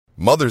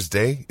Mother's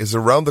Day is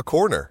around the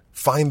corner.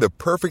 Find the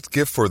perfect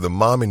gift for the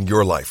mom in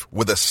your life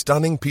with a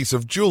stunning piece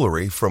of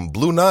jewelry from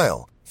Blue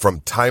Nile.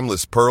 From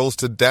timeless pearls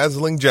to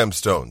dazzling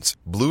gemstones,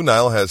 Blue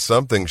Nile has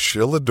something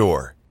she'll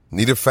adore.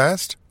 Need it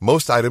fast?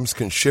 Most items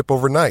can ship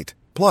overnight.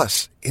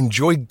 Plus,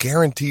 enjoy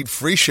guaranteed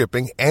free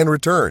shipping and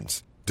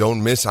returns.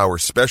 Don't miss our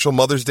special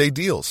Mother's Day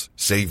deals.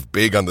 Save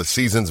big on the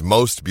season's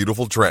most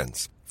beautiful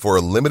trends. For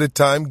a limited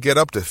time, get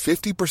up to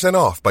 50%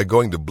 off by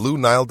going to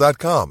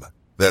BlueNile.com.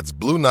 That's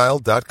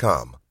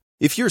BlueNile.com.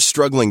 If you're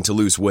struggling to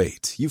lose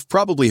weight, you've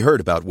probably heard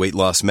about weight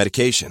loss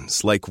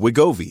medications like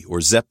Wegovy or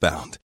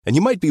Zepbound, and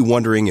you might be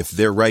wondering if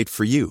they're right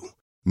for you.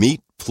 Meet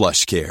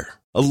PlushCare,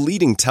 a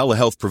leading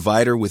telehealth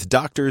provider with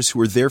doctors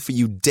who are there for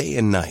you day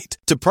and night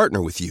to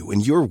partner with you in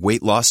your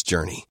weight loss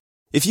journey.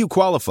 If you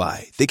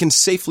qualify, they can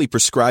safely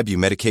prescribe you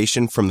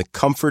medication from the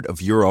comfort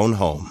of your own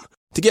home.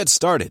 To get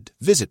started,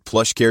 visit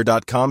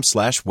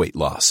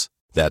plushcare.com/weightloss.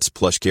 That's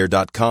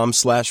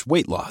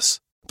plushcare.com/weightloss.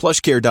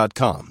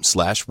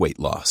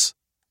 plushcare.com/weightloss.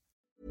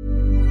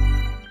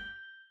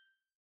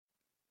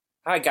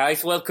 Hi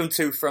guys, welcome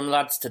to From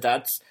Lads to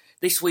Dads.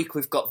 This week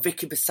we've got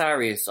Vicky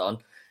Basarius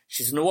on.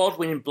 She's an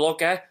award-winning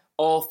blogger,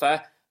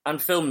 author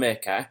and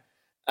filmmaker,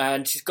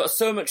 and she's got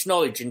so much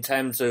knowledge in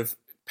terms of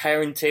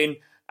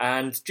parenting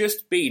and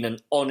just being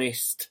an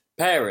honest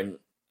parent.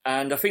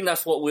 And I think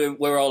that's what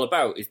we're all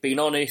about, is being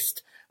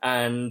honest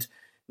and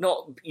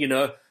not,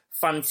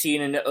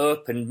 fancying it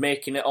up and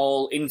making it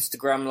all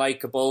Instagram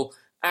likeable,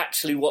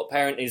 actually what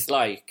parent is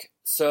like.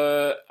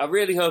 So I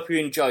really hope you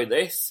enjoy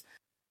this.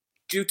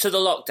 Due to the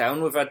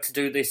lockdown, we've had to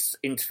do this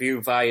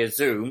interview via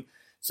Zoom,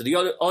 so the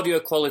audio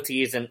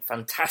quality isn't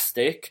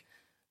fantastic,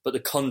 but the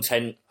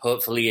content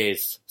hopefully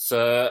is.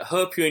 So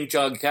hope you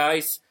enjoy,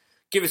 guys.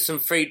 Give us some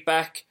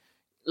feedback,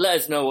 let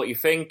us know what you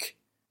think,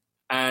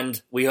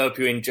 and we hope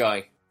you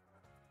enjoy.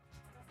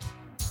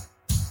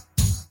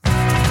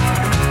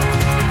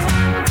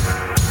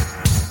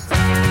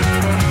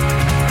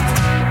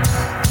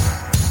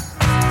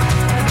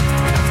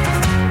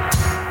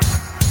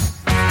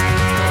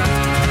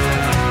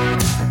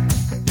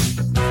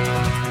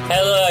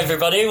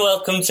 Everybody,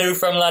 welcome to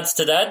From Lads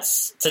to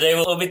Dads. Today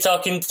we'll be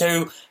talking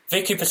to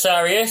Vicky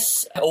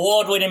Basarius,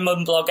 award-winning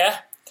mum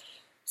blogger.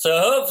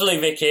 So hopefully,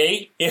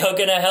 Vicky, you're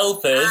going to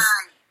help us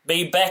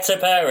be better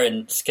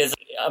parents, because,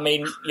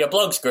 your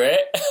blog's great,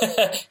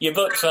 your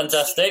book's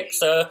fantastic,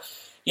 so,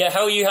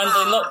 how are you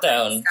handling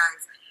lockdown?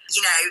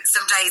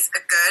 Some days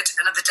are good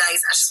and other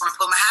days I just want to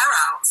pull my hair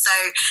out. So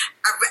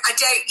I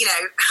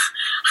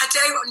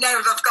don't know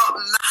if I've got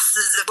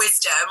masses of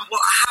wisdom.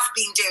 What I have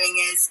been doing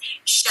is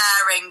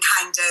sharing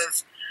kind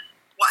of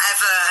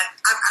whatever.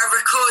 I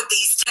record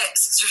these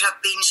tips which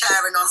I've been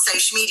sharing on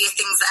social media,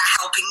 things that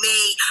are helping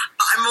me.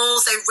 But I'm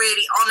also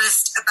really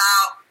honest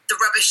about the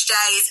rubbish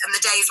days and the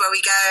days where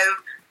we go,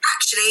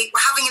 actually,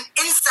 we're having an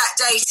inset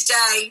day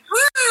today.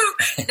 Woo!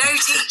 No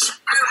teaching,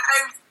 no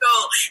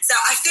homeschool. So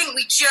I think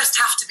we just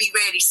have to be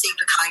really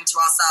super kind to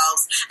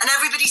ourselves. And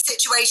everybody's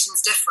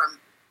situation's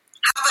different.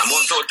 How about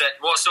what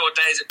sort of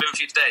day has it been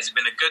for you today? Has it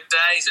been a good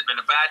day? Has it been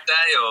a bad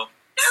day? Or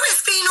no,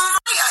 it's been all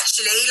right,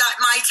 actually. Like,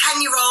 my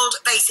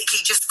 10-year-old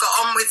basically just got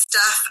on with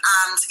stuff,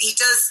 and he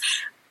does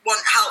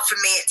want help from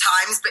me at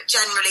times, but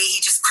generally he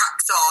just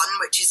cracks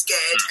on, which is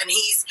good. And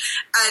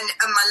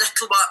my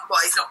little one,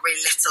 well, he's not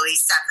really little,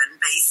 he's 7,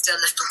 but he's still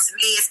little to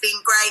me, has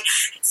been great.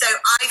 So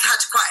I've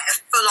had quite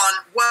a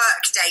full-on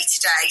work day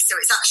today, so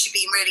it's actually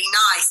been really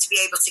nice to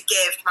be able to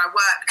give my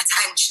work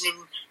attention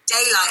in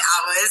daylight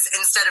hours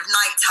instead of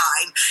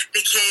nighttime,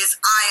 because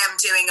I am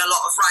doing a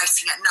lot of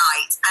writing at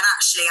night, and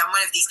actually I'm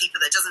one of these people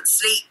that doesn't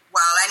sleep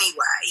well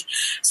anyway,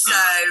 so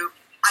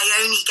I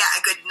only get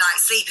a good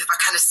night's sleep if I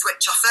kind of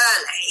switch off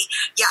early.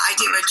 Yeah, I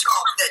do a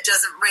job that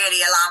doesn't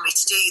really allow me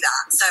to do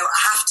that. So I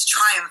have to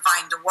try and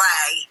find a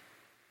way,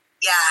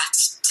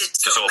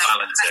 to sort of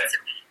balance it.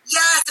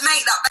 Yeah, to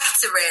make that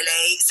better,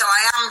 really. So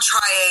I am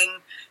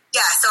trying.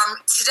 Yeah, so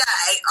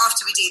today,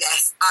 after we do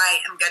this,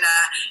 I'm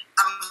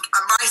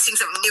writing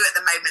something new at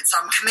the moment,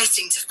 so I'm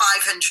committing to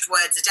 500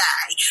 words a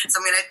day. So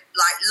I'm going to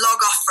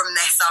log off from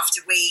this after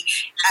we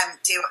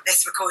do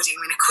this recording.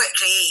 I'm going to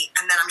quickly eat,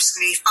 and then I'm just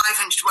going to do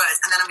 500 words,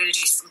 and then I'm going to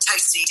do something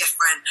totally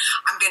different.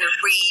 I'm going to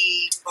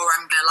read, or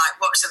I'm going to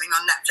watch something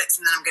on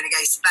Netflix, and then I'm going to go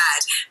to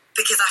bed.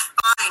 Because I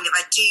find if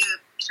I do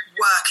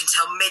work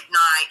until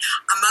midnight,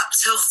 I'm up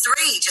till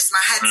 3, just my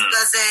head's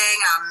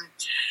buzzing.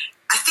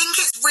 I think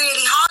it's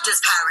really hard as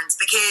parents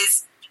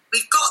because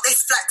we've got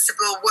this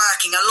flexible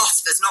working, a lot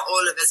of us, not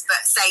all of us,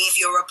 but say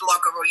if you're a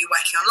blogger or you're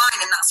working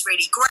online, and that's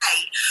really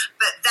great.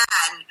 But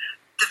then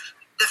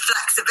the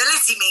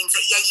flexibility means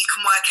that, you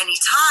can work any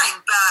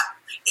time,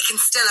 but it can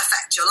still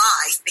affect your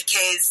life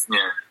because,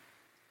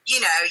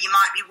 you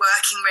might be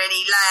working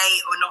really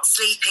late or not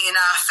sleeping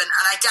enough. And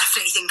I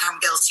definitely think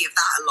I'm guilty of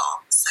that a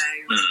lot. So,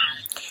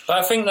 But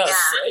I think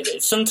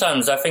that's,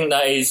 sometimes I think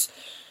that is,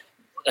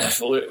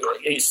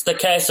 it's the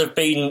case of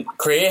being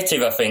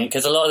creative, I think,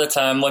 because a lot of the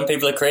time when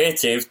people are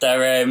creative,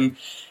 their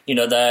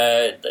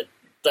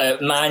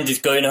mind is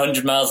going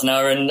 100 miles an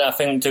hour, and I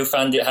think do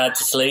find it hard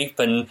to sleep.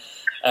 And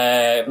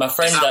My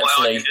friend is that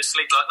actually. why I can just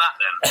sleep like that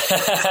then?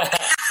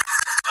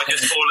 I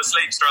just fall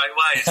asleep straight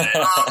away, is it?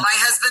 Oh, my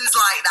husband's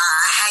like that.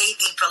 I hate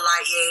people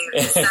like you.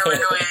 It's so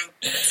annoying.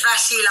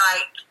 Especially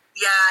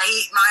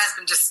my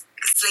husband just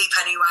sleep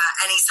anywhere,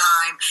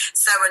 anytime.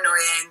 So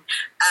annoying.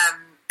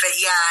 But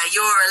yeah,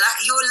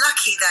 you're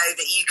lucky though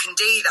that you can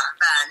do that,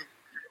 Ben.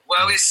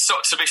 Well,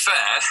 to be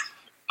fair,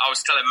 I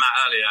was telling Matt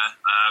earlier,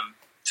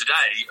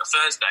 today,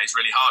 Thursday, is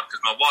really hard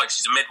because my wife,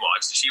 she's a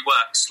midwife, so she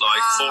works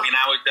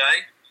 14-hour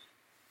day.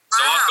 So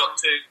Wow.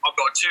 I've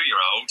got a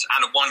 2-year-old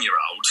and a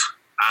 1-year-old,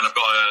 and I've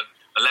got a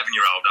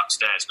 11-year-old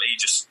upstairs, but he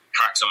just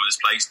cracks on with his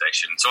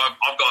PlayStation. So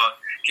I've got to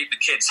keep the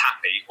kids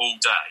happy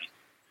all day.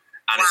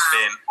 And It's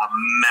been a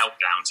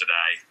meltdown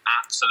today,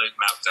 absolute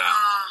meltdown.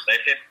 They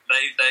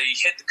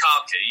hid the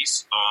car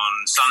keys on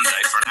Sunday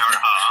for an hour and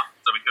a half,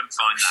 so we couldn't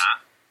find that.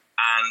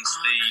 And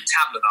the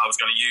tablet that I was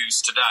going to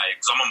use today,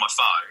 because I'm on my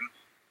phone,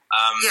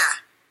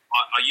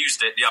 I used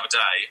it the other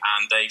day,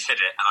 and they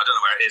hid it, and I don't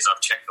know where it is.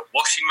 I've checked the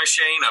washing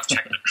machine, I've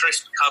checked the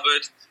crisp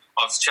cupboard,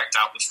 I've checked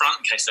out the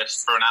front in case they're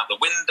thrown out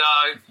the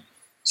window.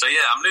 So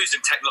yeah, I'm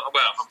losing technology.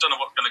 Well, I don't know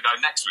what's going to go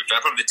next week.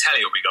 Probably the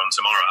telly will be gone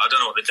tomorrow. I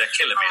don't know what they're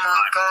killing me at the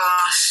moment.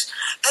 Gosh,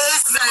 it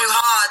is so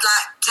hard.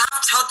 Like to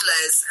have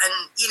toddlers,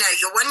 and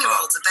your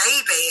 1-year-old's a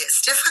baby. It's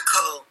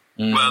difficult.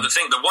 Well, the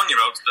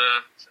 1-year-old,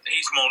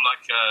 he's more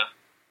like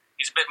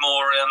he's a bit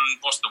more.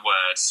 What's the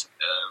word?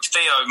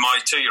 Theo,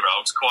 my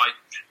 2-year-old's quite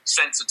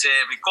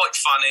sensitive. He's quite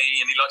funny,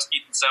 and he likes to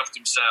keep himself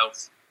to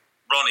himself.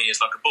 Ronnie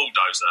is like a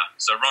bulldozer,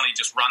 so Ronnie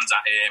just runs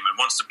at him and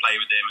wants to play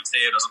with him, and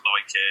Theo doesn't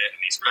like it, and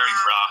he's very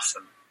rough,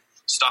 and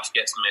stuff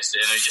gets missing,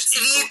 and he just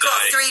eats all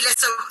day.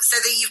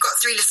 You've got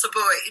three little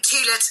boys, two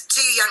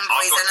young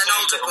boys and an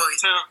older boy.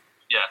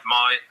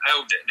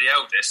 The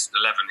eldest,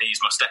 11,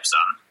 he's my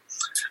stepson,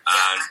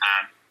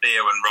 and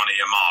Theo and Ronnie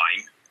are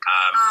mine.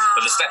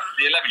 But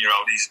the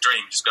 11-year-old, he's a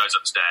dream, just goes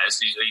upstairs.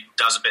 He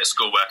does a bit of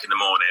schoolwork in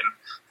the morning.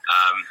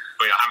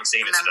 But I haven't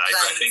seen it today,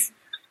 but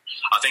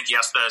I think he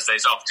has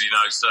Thursdays off because he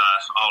knows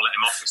I'll let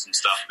him off with some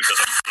stuff because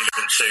I'm dealing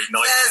with 2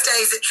 nights.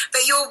 Thursdays,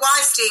 but your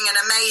wife's doing an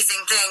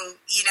amazing thing,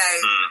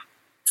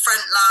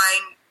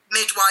 frontline,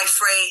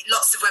 midwifery,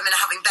 lots of women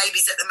are having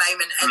babies at the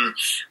moment, and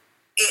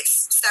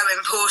it's so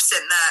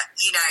important that,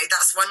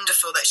 that's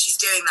wonderful that she's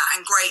doing that,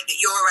 and great that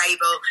you're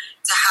able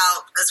to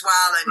help as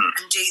well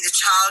and do the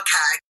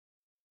childcare.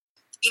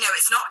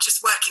 It's not just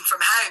working from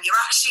home. You're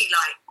actually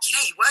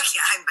you're working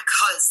at home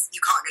because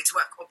you can't go to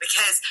work or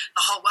because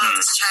the whole world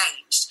has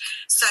changed.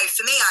 So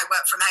for me, I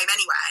work from home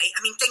anyway. I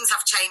mean, things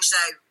have changed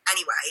though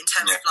anyway in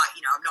terms of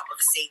I'm not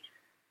obviously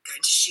going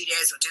to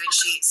studios or doing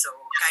shoots or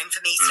going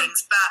for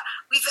meetings, but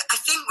I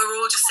think we're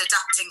all just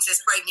adapting to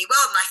this brave new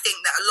world. And I think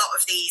that a lot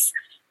of the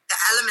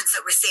elements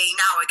that we're seeing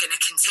now are going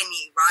to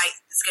continue, right?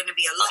 There's going to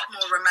be a lot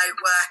more remote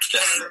working.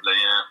 Definitely,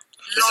 yeah.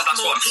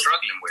 That's what I'm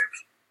struggling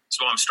with. It's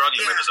what I'm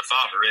struggling with as a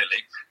father,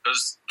 really,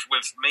 because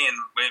with me and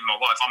my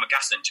wife, I'm a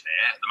gas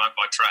engineer at the moment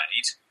by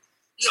trade.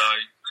 So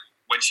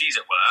when she's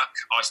at work,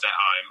 I stay at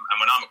home,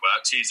 and when I'm at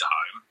work, she's at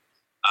home.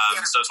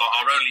 So it's like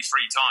our only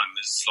free time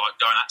is like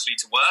going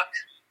actually to work.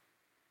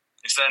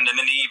 And then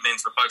in the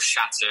evenings, we're both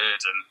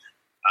shattered, and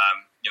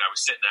we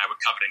sit there, we're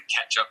covered in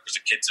ketchup because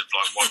the kids have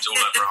wiped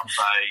all over our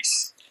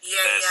face.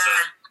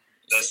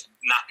 There's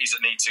nappies that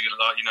need to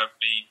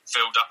be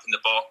filled up in the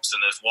box, and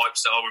there's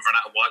wipes that we've run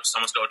out of wipes.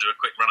 Someone's got to do a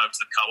quick run over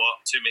to the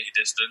co-op, 2 metre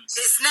distance.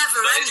 It's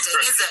never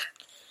ending, is it?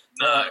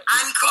 No.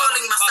 I'm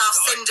calling myself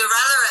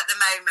Cinderella at the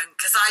moment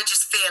because I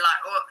just feel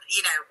like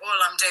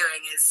all I'm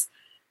doing is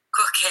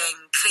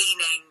cooking,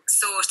 cleaning,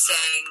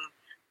 sorting,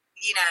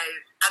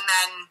 and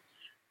then.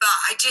 But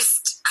I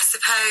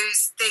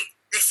suppose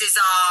this is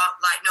our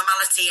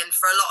normality, and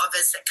for a lot of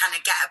us that kind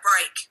of get a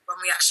break when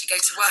we actually go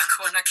to work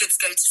or when our kids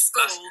go to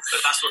school.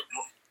 That's what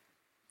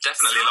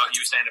definitely, like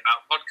you were saying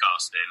about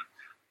podcasting,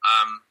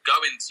 go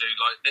into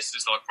this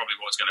is probably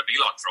what it's going to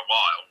be like for a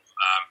while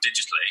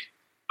digitally.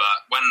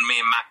 But when me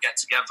and Matt get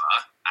together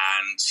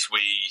and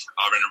we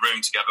are in a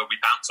room together, we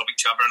bounce off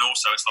each other, and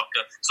also it's like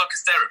a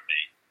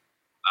therapy.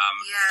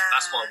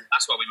 That's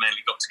why we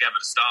mainly got together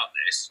to start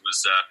this.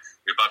 Was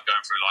we were both going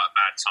through a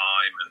bad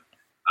time, and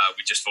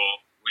we just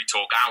thought we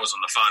talk hours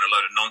on the phone, a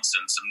load of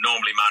nonsense, and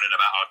normally moaning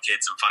about our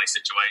kids and funny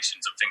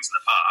situations and things in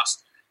the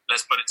past.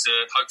 Let's put it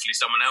to hopefully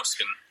someone else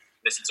can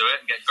listen to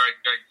it and get very,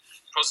 very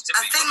positively.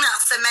 I think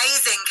that's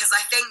amazing because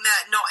I think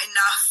that not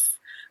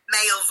enough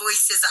male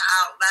voices are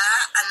out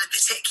there, and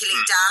particularly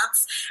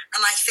dads.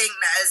 And I think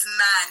that as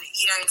men,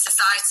 in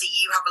society,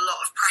 you have a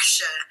lot of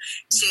pressure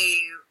to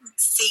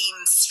seem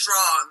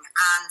strong,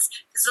 and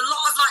there's a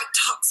lot of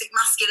toxic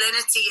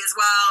masculinity as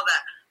well,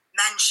 that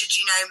men should,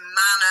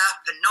 man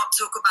up and not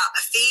talk about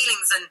their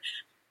feelings. And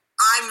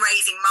I'm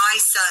raising my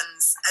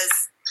sons as,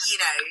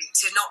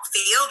 to not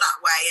feel that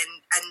way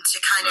and to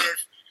kind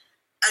of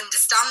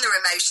understand their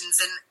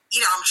emotions. And,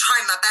 I'm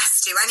trying my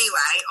best to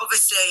anyway.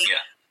 Obviously,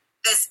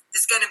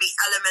 there's going to be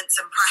elements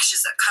and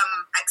pressures that come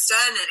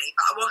externally,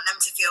 but I want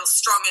them to feel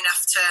strong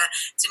enough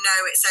to know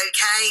it's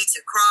okay to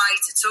cry,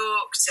 to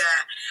talk,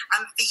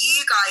 and for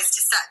you guys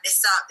to set this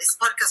up, this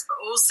podcast, but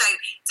also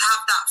to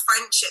have that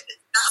friendship.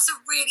 That's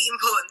a really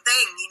important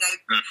thing. You know,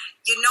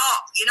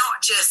 you're not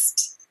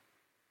just,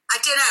 I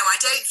don't know, I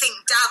don't think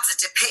dads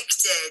are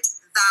depicted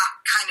that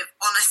kind of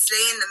honestly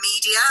in the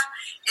media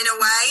in a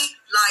way.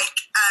 Like,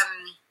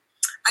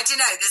 I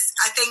don't know,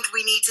 I think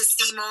we need to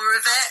see more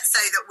of it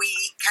so that we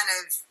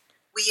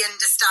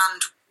understand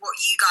what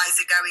you guys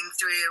are going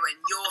through and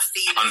your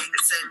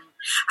feelings.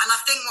 And I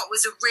think what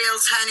was a real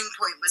turning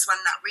point was when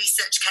that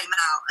research came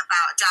out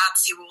about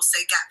dads who also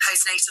get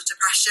postnatal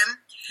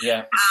depression.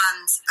 Yeah.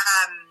 And,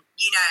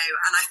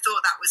 and I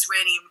thought that was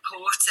really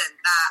important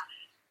that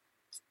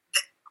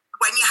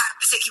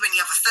particularly when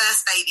you have a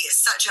first baby,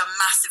 it's such a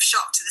massive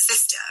shock to the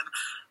system.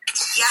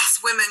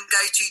 Yes, women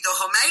go through the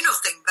hormonal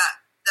thing, but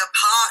the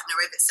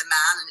partner, if it's a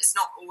man, and it's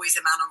not always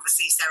a man,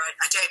 obviously, so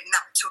I don't think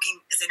that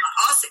talking as in like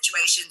our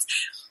situations,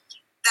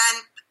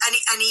 then,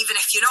 and even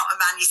if you're not a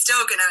man, you're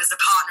still going to, as a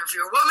partner, if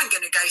you're a woman,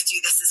 going to go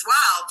through this as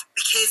well,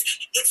 because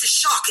it's a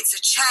shock, it's a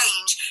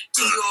change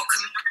to your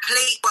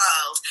complete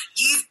world.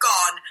 You've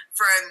gone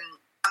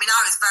from, I mean,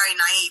 I was very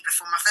naive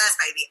before my first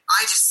baby.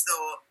 I just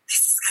thought,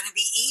 this is going to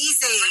be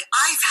easy.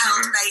 I've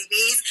held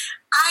babies.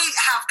 I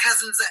have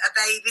cousins that are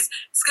babies.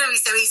 It's going to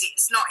be so easy.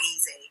 It's not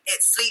easy.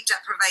 It's sleep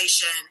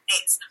deprivation.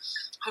 It's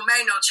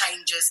hormonal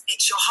changes.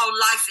 It's your whole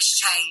life has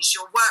changed.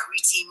 Your work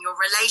routine, your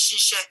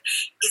relationship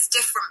is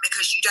different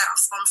because you don't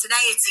have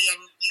spontaneity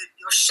and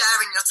you're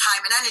sharing your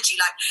time and energy.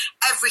 Like,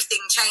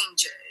 everything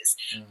changes.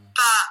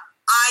 But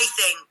I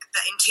think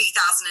that in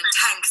 2010,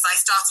 because I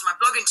started my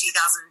blog in 2010,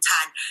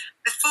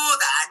 before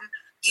then,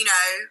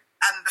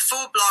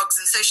 before blogs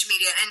and social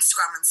media and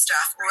Instagram and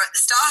stuff, or at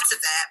the start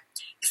of it,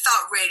 it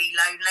felt really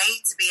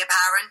lonely to be a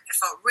parent. It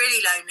felt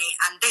really lonely.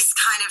 And this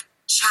kind of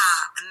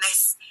chat and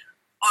this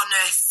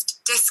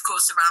honest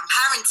discourse around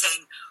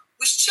parenting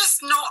was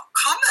just not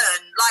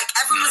common. Like,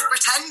 everyone was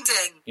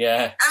pretending.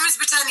 Yeah. Everyone's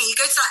pretending. You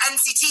go to like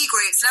NCT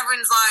groups and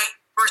everyone's like,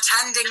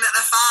 pretending that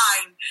they're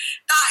fine.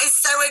 That is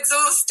so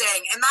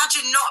exhausting.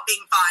 Imagine not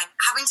being fine,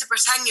 having to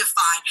pretend you're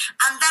fine,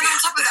 and then on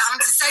top of that,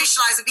 having to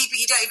socialise with people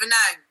you don't even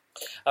know.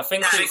 I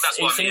think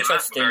that's why me and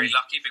Matt interesting. were very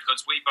lucky,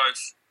 because we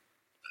both,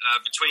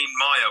 between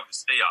my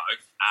eldest Theo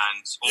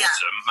and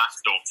Autumn,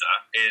 Matt's daughter,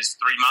 is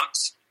 3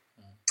 months.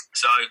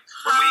 So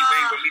when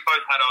we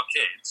both had our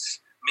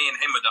kids, me and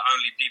him were the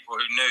only people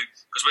who knew,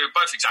 because we were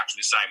both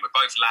exactly the same. We're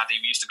both laddie.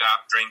 We used to go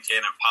out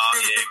drinking and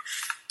partying.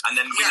 And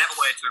then we never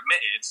wanted to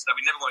admit it,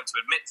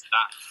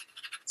 that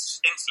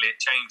instantly it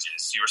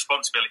changes. Your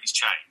responsibilities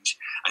change,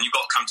 and you've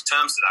got to come to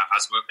terms with that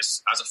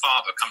as a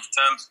father. Come to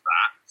terms with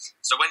that.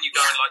 So when you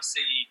go and like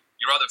see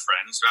your other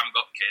friends who haven't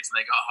got kids,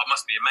 and they go, "Oh, it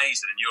must be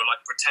amazing," and you're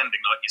like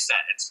pretending like you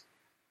said,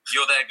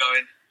 you're there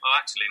going, "Oh,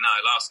 actually, no.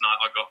 Last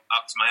night I got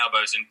up to my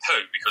elbows in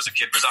poo because the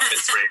kid was up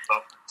at 3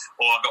 o'clock,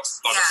 or I got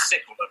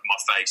sick all over my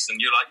face," and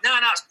you're like, "No,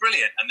 it's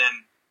brilliant," and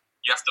then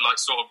you have to like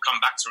sort of come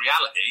back to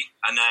reality.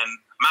 And then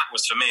Matt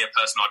was, for me, a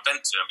person I'd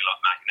vent to and be like,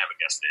 "Matt, you never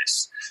guess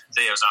this.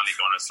 Theo's only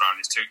gone and thrown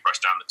his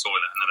toothbrush down the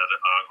toilet, and then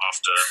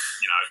after,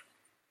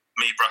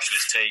 me brushing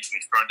his teeth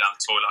and he's thrown down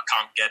the toilet, I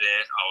can't get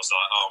it." I was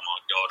like, "Oh my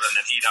God." And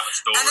then he'd have a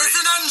story. And as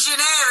an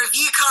engineer, if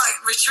you can't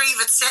retrieve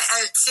a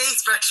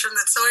toothbrush from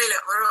the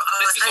toilet,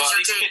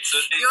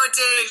 you're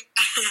doing...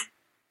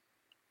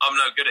 I'm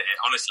no good at it,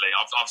 honestly.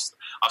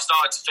 I've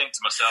started to think to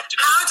myself,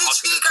 how did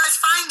you guys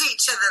find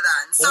each other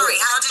then? Sorry,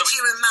 how did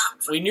you and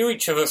Matt? We knew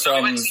each other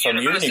from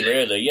uni,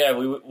 really. Yeah,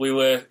 we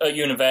were at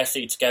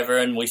university together,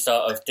 and we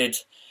sort of did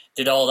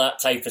all that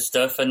type of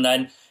stuff. And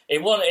then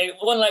it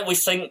wasn't like we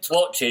synced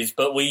watches,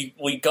 but we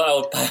got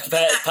our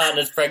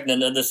partners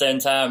pregnant at the same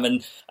time.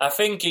 And I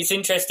think it's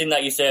interesting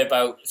that you say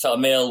about sort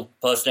of male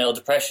postnatal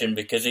depression,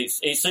 because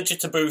it's such a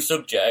taboo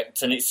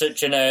subject, and it's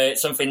such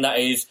something that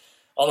is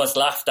almost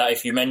laughed at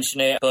if you mention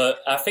it.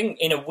 But I think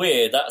in a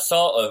way that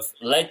sort of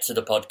led to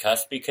the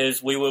podcast,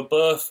 because we were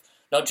both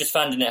not just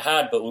finding it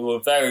hard, but we were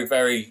very,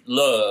 very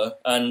low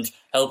and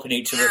helping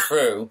each other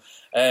through.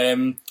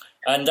 And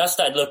I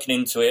started looking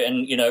into it,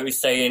 and, it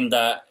was saying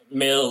that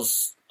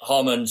males'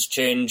 hormones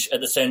change at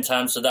the same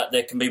time so that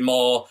they can be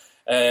more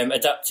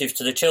adaptive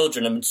to the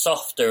children and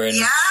softer and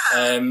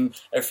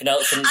everything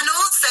else. And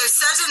also,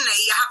 suddenly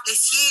you have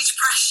this huge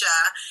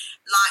pressure,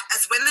 like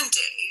as women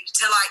do,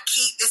 to like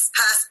keep this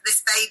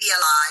baby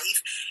alive,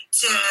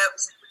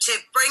 to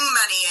bring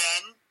money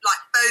in,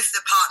 like both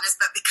the partners,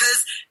 but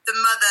because the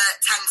mother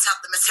tends to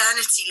have the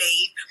maternity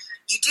leave,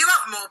 you do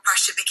have more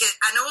pressure,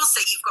 and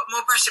also you've got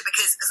more pressure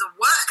because as a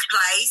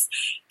workplace,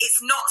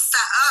 it's not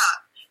set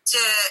up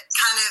to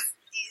kind of.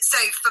 So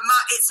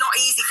it's not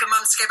easy for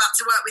mums to go back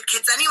to work with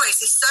kids anyway.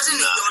 So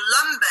suddenly you're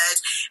lumbered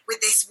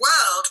with this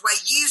world where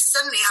you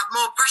suddenly have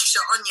more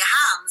pressure on your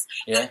hands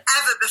than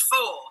ever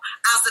before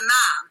as a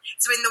man.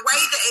 So in the way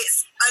that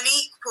it's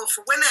unequal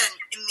for women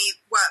in the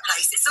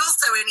workplace, it's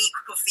also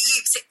unequal for you.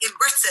 In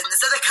Britain,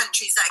 there's other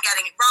countries that are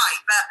getting it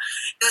right, but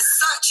there's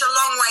such a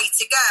long way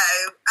to go.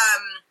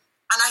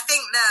 And I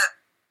think that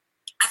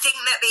I think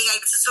that being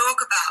able to talk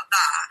about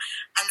that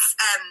and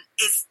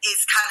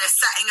is kind of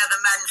setting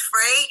other men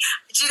free.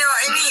 Do you know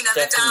what I mean?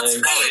 Other dads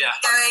free,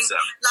 going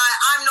like,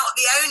 I'm not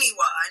the only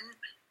one.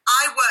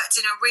 I worked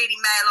in a really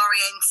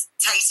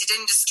male-orientated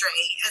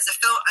industry as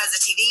a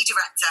TV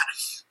director.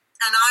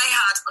 And I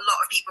had a lot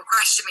of people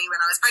question me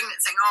when I was pregnant,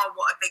 saying, "Oh,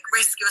 what a big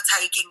risk you're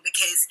taking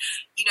because,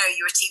 you know,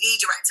 you're a TV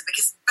director."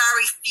 Because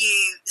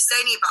there's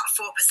only about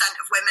 4%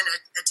 of women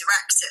are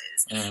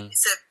directors.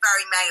 It's a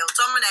very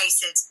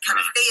male-dominated kind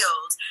of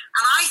field.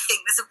 And I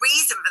think there's a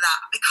reason for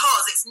that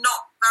because it's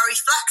not very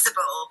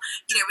flexible.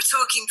 You know, we're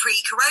talking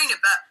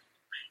pre-corona, but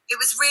it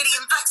was really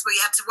inflexible.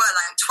 You had to work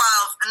like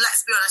 12, and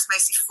let's be honest,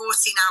 mostly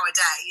 14-hour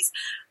days.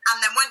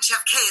 And then once you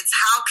have kids,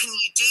 how can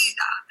you do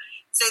that?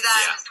 So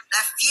then there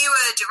are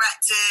fewer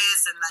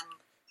directors, and then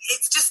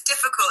it's just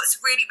difficult.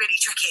 It's really, really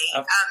tricky.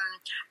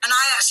 And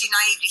I actually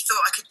naively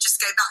thought I could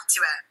just go back to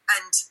it.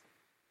 And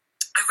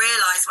I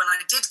realised when I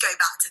did go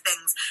back to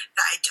things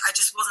that I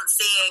just wasn't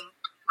seeing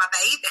my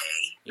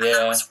baby. And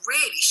that was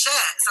really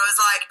shit. So I was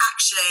like,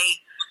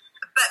 actually...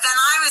 But then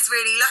I was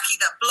really lucky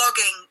that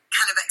blogging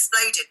kind of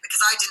exploded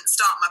because I didn't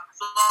start my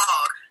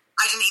blog.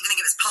 I didn't even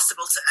think it was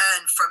possible to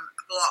earn from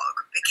a blog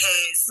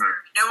because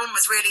no one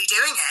was really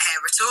doing it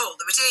here at all.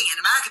 They were doing it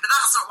in America, but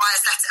that's not why I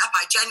set it up.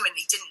 I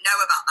genuinely didn't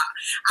know about that.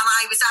 And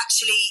I was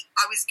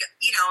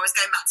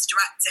going back to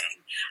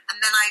directing.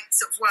 And then I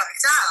sort of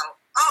worked out,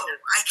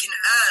 I can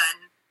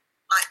earn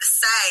like the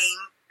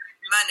same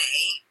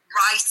money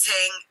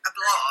writing a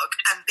blog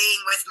and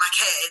being with my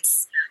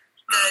kids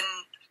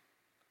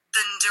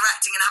than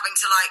directing and having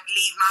to like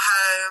leave my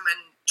home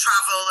and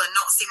travel and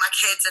not see my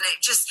kids, and it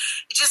just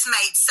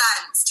made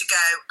sense to go,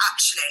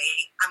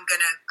 actually, I'm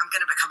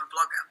gonna become a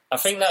blogger. I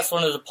think that's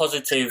one of the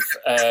positive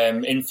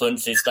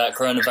influences that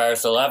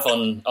coronavirus will have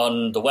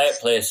on the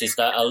workplace, is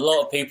that a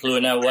lot of people who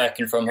are now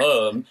working from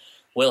home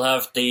will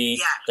have the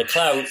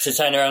clout to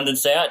turn around and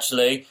say,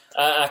 actually,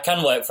 I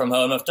can work from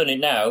home, I've done it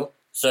now.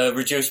 So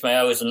reduce my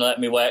hours and let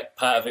me work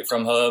part of it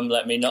from home.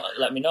 Let me not.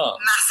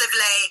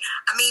 Massively.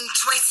 I mean,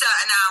 Twitter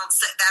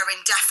announced that they're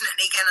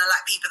indefinitely going to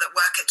let people that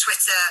work at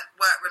Twitter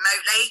work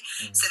remotely,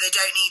 so they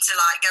don't need to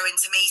like go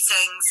into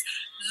meetings.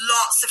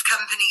 Lots of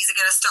companies are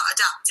going to start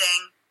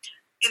adapting.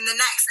 In the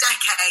next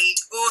decade,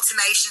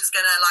 automation is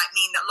going to like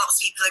mean that lots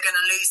of people are going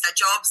to lose their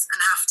jobs and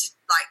have to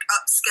like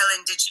upskill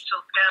in digital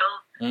skills.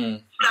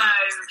 So,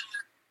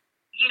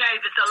 you know,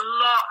 there's a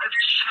lot of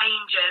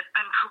changes,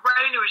 and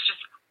Corona is just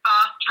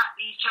fast-track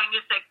these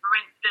changes. So, for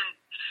instance,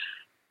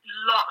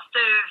 lots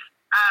of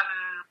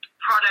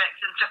products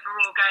and stuff are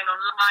all going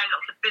online.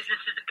 Lots of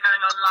businesses are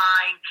going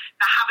online.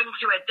 They're having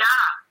to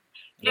adapt.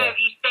 You know,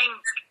 if you think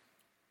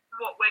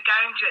what we're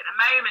going through at the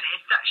moment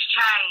is such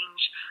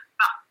change,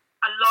 but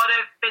a lot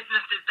of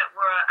businesses that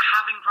were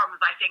having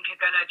problems, I think,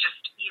 are going to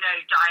just, you know,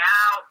 die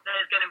out.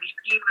 There's going to be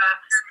fewer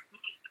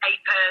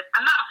newspapers,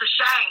 and that's a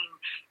shame,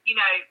 you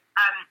know,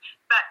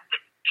 but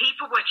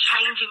people were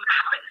changing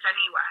habits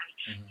anyway.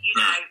 You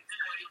know,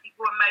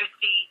 people were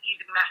mostly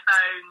using their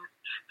phones.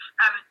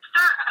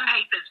 Certain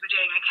papers were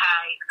doing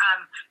okay.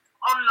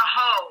 On the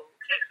whole,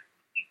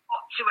 you've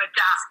got to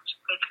adapt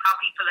with how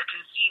people are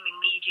consuming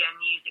media and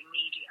using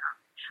media.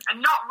 And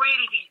not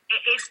really,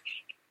 it's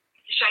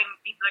a shame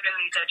people are going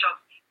to lose their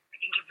jobs. I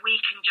think if we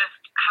can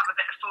just have a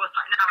bit of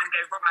foresight now and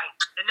go, right,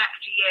 the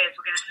next 2 years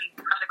we're going to see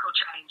radical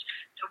change.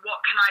 So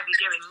what can I be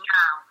doing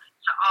now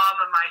to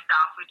armour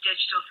myself with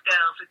digital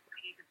skills, with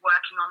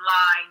working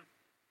online,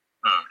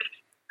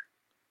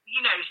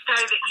 you know, so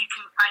that you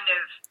can kind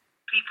of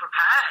be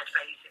prepared,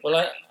 basically.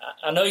 Well,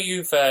 I know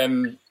you're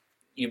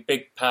a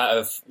big part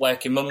of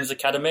Working Mums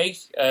Academy.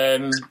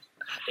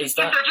 Is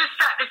that? So I just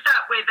set this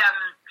up with,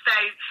 so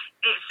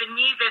it's a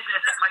new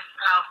business that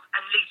myself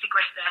and Lucy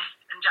Griffiths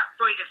and Jack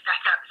Freud have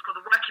set up. It's called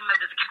the Working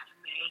Mums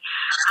Academy,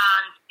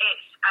 and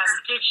it's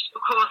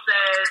digital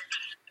courses.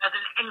 There's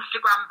an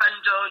Instagram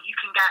bundle you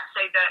can get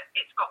so that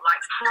it's got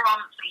like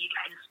prompts so you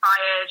get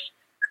inspired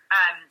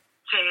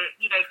to,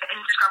 you know, for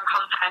Instagram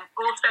content.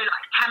 Also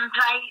like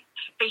templates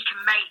so you can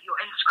make your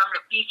Instagram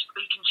look beautiful.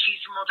 You can choose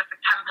from all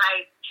different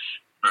templates.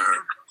 You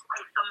can put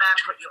posts on there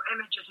and put your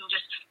images, and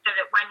just so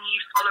that when new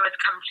followers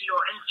come to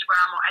your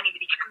Instagram or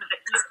anybody comes, it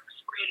looks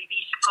really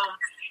beautiful.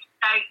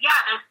 So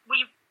yeah,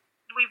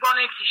 we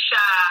wanted to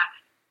share,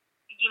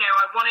 you know,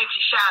 I wanted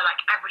to share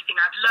like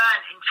everything I've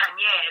learned in 10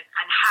 years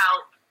and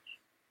help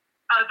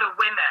other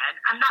women.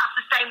 And that's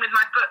the same with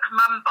my book,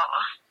 Mum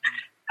Boss.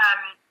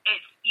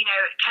 It's, you know,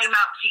 it came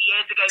out 2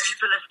 years ago.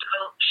 People are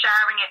still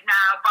sharing it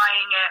now,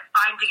 buying it,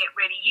 finding it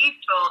really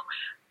useful,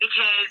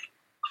 because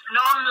an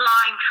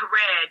online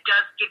career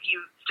does give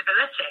you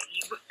stability.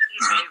 You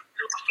know,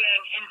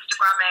 blogging,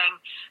 Instagramming,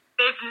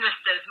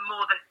 businesses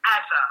more than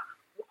ever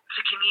want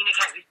to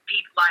communicate with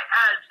people like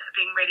us that are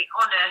being really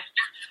honest.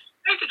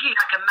 Basically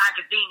like a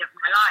magazine of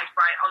my life,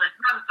 right? Honest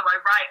Mum. So I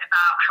write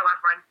about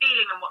however I'm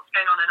feeling and what's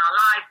going on in our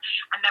lives,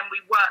 and then we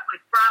work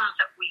with brands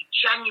that we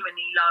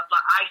genuinely love.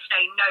 Like I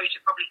say no to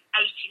probably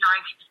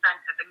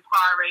 80-90% of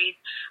inquiries.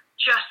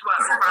 Just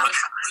work with brands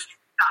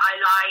that I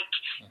like,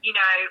 you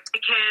know,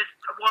 because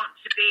I want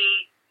to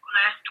be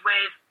honest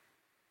with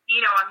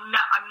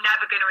I'm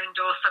never going to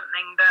endorse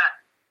something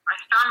that my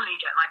family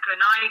don't like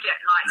and I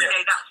don't like.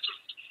 Yeah. That's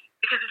just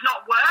because it's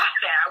not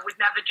worth it. I would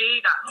never do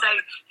that. So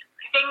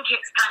I think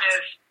it's kind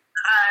of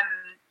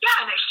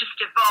and it's just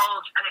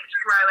evolved and it's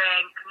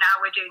growing. And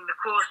now we're doing the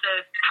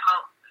courses to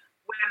help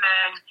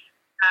women.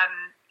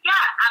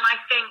 And I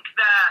think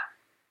that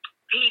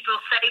people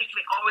say to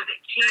me, "Oh, is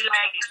it too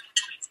late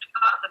to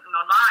start something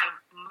online?"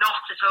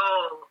 Not at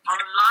all.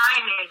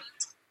 Online is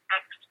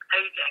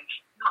exploding.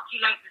 Not too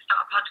late to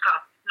start a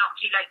podcast. Not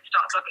too late to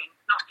start blogging.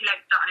 Not too late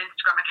to start an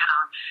Instagram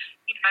account.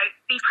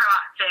 Be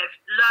proactive.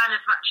 Learn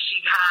as much as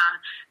you can.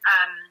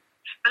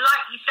 But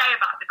like you say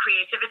about the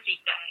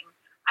creativity thing,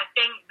 I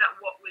think that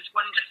what was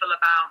wonderful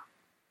about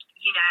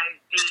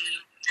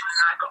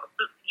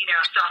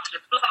I started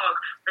a blog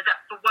was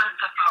that for once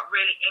I felt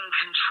really in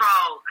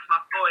control of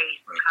my voice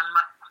and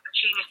my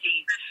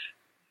opportunities.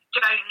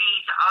 Don't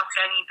need to ask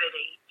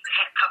anybody to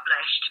hit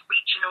publish, to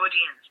reach an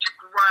audience, to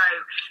grow,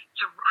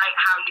 to write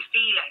how you're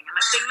feeling. And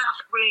I think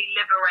that's a really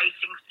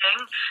liberating thing,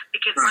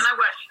 because when I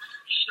worked in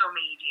traditional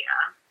media,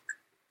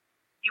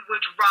 you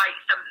would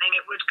write something,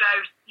 it would go,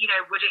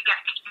 would it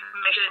get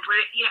commissioned,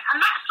 and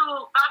that's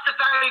a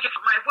very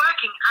different way of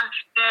working. And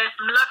there's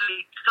some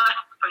lovely plus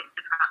points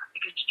to that,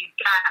 because you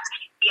get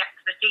the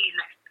expertise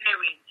and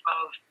experience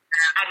of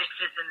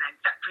editors and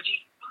exec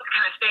producers, all that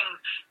kind of things.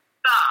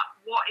 But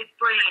what is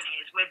brilliant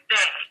is with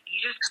this, you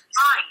just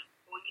write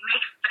or you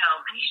make a film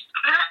and you just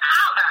put it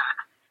out there,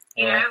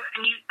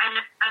 and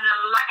a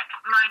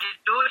like-minded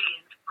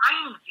audience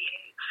finds you.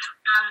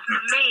 And for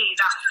me,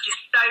 that's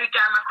just so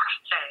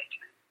democratic,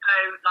 so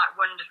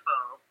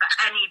wonderful that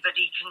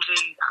anybody can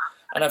do that.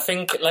 And I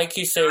think, like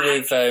you say,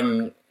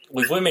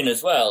 with women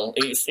as well,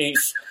 it's.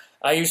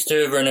 I used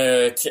to run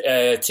a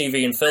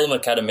TV and film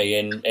academy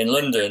in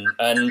London,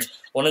 and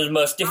one of the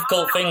most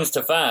difficult things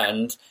to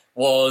find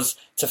was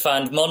to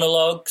find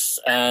monologues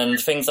and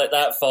things like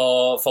that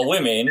for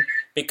women,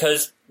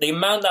 because the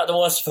amount that there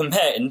was for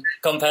men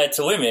compared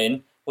to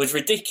women was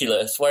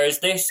ridiculous. Whereas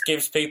this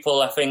gives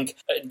people, I think,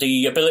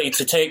 the ability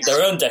to take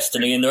their own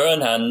destiny in their own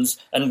hands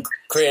and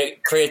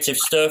create creative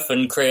stuff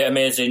and create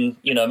amazing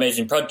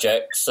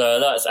projects.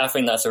 So I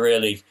think that's a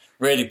really,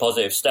 really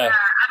positive step.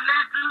 Yeah, and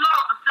there's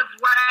lots of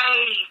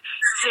ways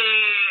to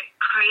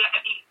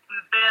create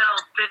and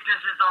build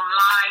businesses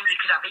online. You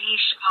could have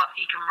e-shops,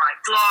 you can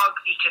write blogs,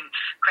 you can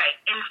create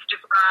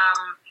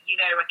Instagram,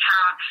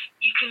 account.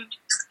 You can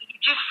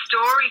just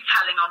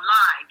storytelling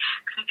online.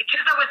 And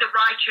because I was a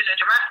writer and a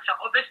director,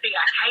 obviously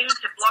I came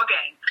to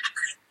blogging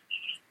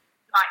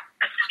like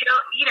a skill,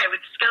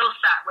 with skill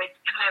set, with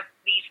kind of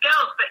these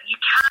skills, but you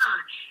can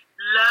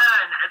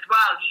learn as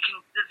well.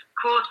 There's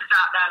courses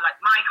out there, like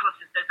my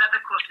courses, there's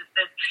other courses,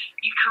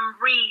 you can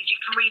read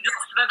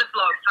lots of other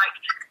blogs.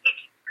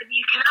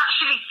 You can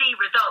actually see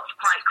results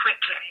quite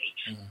quickly.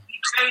 You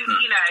don't,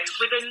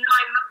 within 9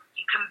 months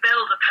you can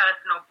build a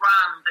personal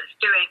brand that's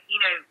doing,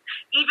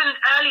 even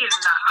earlier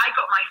than that, I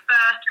got my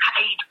first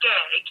paid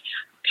gig,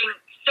 I think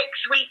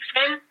 6 weeks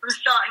in from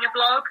starting a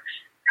blog.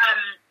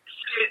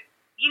 So,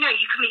 you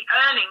can be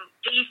earning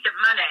decent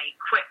money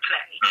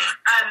quickly.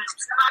 I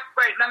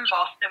wrote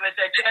Mumboss, there was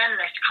a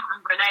journalist, I can't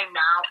remember her name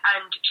now,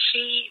 and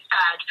she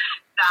said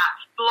that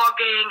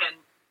blogging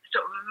and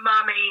sort of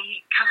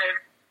mummy kind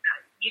of,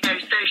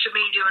 social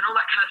media and all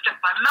that kind of stuff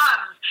by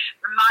mums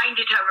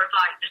reminded her of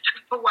the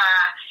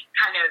Tupperware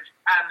kind of,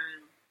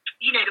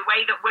 the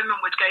way that women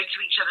would go to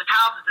each other's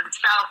houses and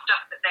sell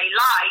stuff that they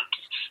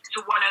liked to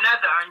one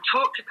another and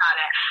talked about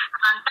it.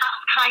 And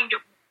that's kind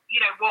of,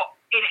 what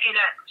in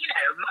a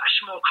much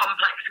more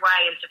complex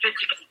way and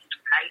sophisticated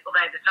way,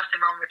 although there's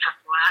nothing wrong with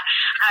Tupperware,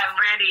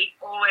 really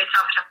always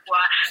have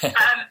Tupperware.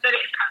 But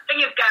it's that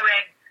thing of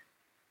going,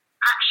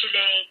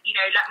 actually,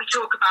 let me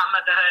talk about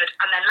motherhood,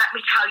 and then let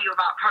me tell you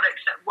about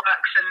products that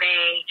work for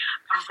me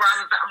and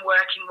brands that I'm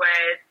working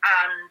with.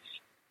 And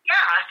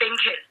yeah, I think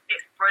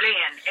it's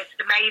brilliant. It's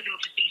amazing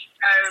to see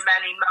so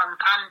many mums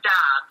and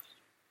dads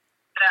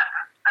that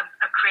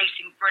are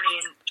creating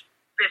brilliant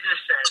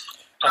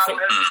businesses out of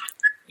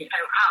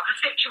a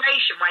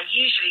situation where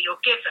usually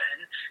you're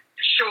given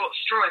the short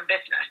straw in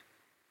business.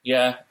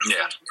 Yeah.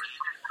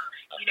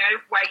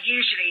 Where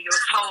usually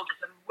you're told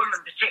as a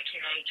woman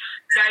particularly,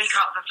 no, you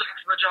can't have a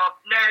flexible job,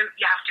 no,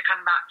 you have to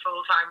come back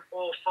full-time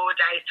or 4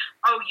 days,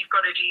 oh, you've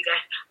got to do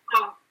this,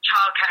 oh,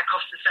 childcare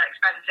costs are so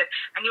expensive,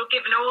 and you're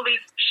given all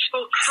these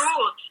short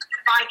straws.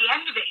 By the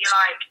end of it, you're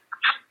like,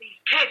 I've had these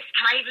kids,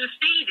 can I even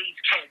see these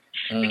kids?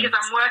 Because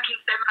I'm working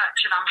so much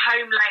and I'm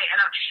home late,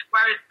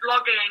 whereas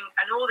blogging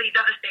and all these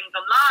other things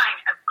online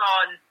have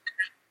gone,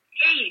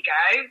 here you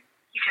go,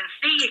 you can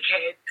see your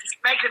kids, you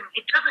can make them,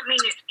 it doesn't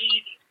mean it's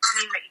easy, it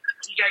doesn't mean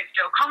that you don't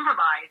feel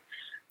compromised,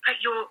 but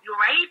you're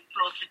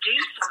able to do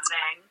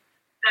something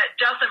that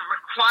doesn't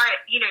require,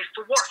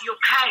 for what you're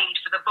paid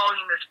for the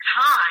volume of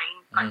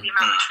time, the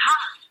amount of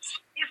time,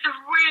 it's a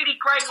really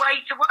great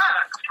way to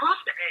work. Of course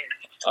it is.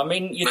 I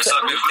mean, with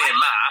me and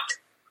Matt,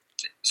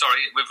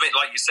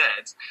 like you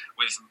said,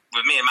 with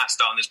me and Matt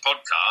starting this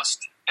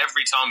podcast,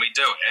 every time we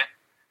do it,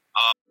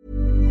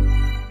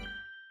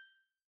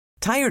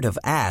 Tired of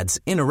ads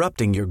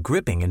interrupting your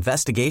gripping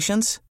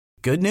investigations?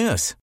 Good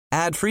news.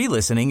 Ad-free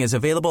listening is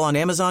available on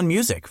Amazon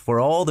Music for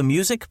all the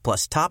music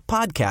plus top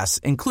podcasts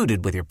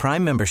included with your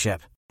Prime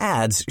membership.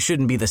 Ads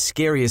shouldn't be the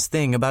scariest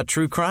thing about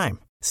true crime.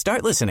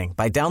 Start listening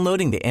by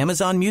downloading the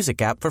Amazon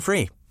Music app for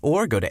free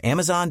or go to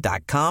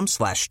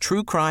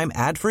amazon.com/truecrime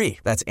ad-free.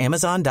 That's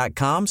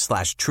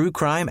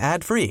amazon.com/truecrime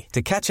ad-free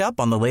to catch up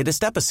on the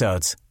latest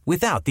episodes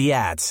without the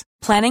ads.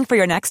 Planning for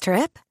your next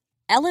trip?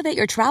 Elevate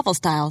your travel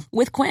style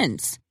with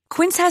Quince.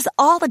 Quince has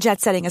all the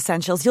jet-setting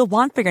essentials you'll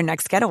want for your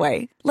next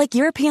getaway, like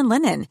European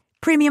linen,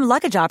 premium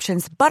luggage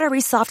options, buttery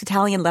soft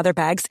Italian leather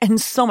bags,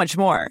 and so much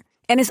more.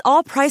 And is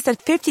all priced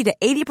at 50 to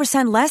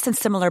 80% less than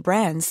similar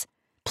brands.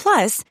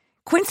 Plus,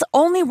 Quince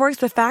only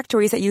works with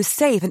factories that use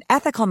safe and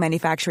ethical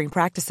manufacturing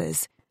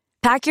practices.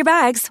 Pack your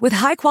bags with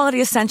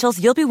high-quality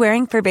essentials you'll be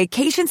wearing for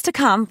vacations to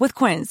come with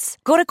Quince.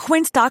 Go to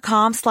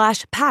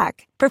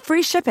quince.com/pack for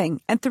free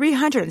shipping and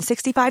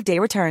 365-day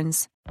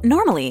returns.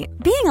 Normally,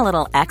 being a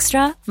little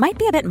extra might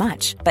be a bit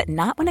much, but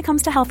not when it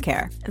comes to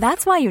healthcare.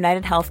 That's why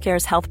United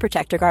Healthcare's Health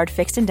Protector Guard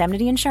fixed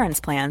indemnity insurance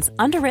plans,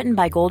 underwritten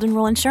by Golden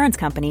Rule Insurance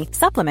Company,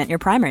 supplement your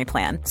primary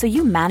plan so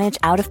you manage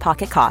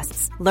out-of-pocket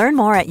costs. Learn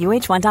more at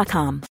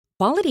uh1.com.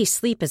 Quality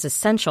sleep is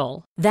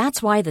essential.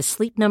 That's why the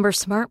Sleep Number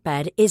Smart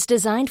Bed is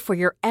designed for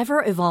your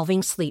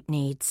ever-evolving sleep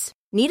needs.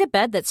 Need a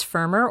bed that's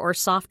firmer or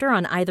softer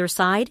on either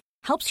side?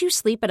 Helps you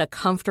sleep at a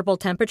comfortable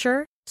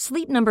temperature?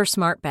 Sleep Number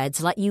Smart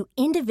Beds let you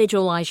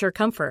individualize your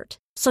comfort,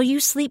 so you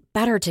sleep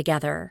better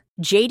together.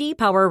 J.D.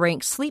 Power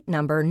ranks Sleep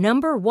Number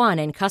number 1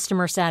 in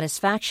customer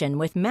satisfaction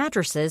with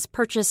mattresses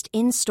purchased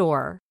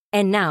in-store.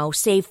 And now,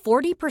 save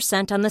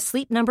 40% on the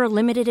Sleep Number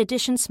Limited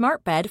Edition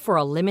Smart Bed for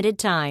a limited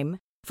time.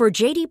 For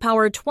J.D.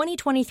 Power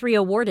 2023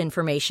 award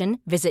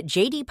information, visit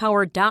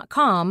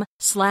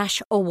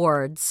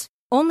jdpower.com/awards.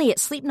 Only at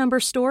Sleep Number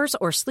stores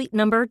or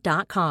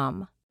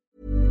sleepnumber.com.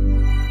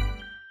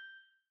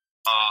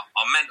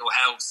 Our mental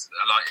health,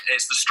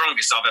 it's the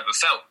strongest I've ever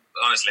felt.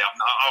 Honestly,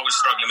 I was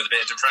struggling with a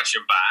bit of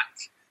depression back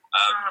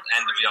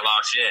end of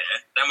last year.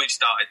 Then we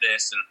started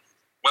this, and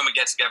when we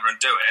get together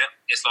and do it,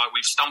 it's like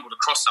we've stumbled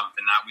across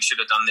something that we should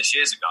have done this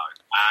years ago.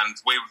 And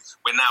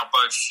we're now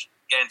both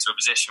getting to a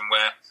position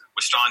where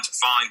we're starting to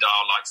find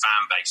our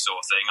fan base sort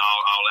of thing,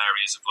 our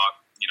areas of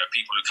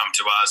people who come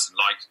to us and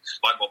like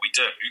what we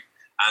do,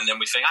 and then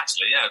we think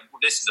actually,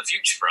 this is the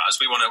future for us.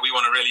 We want to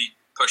really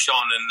push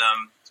on and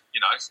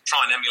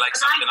try and emulate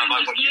something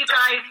like what you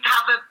guys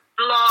have a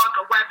blog,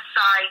 a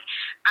website,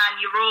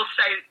 and you're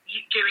also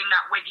doing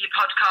that with your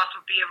podcast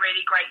would be a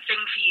really great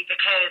thing for you,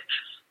 because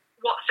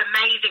what's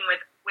amazing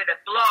with a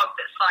blog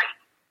that's I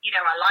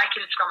like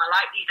Instagram, I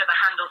like these other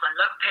handles, I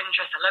love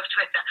Pinterest, I love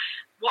Twitter.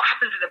 What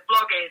happens with a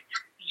blog is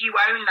you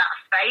own that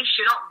space.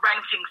 You're not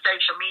renting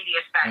social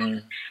media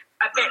space.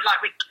 A bit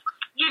like with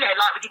your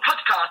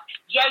podcast.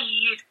 Yeah,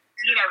 you use,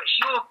 it's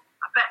your,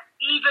 but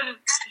even, a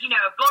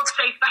blog's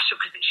so special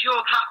because it's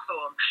your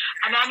platform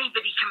and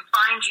anybody can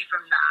find you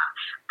from that.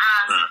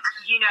 And,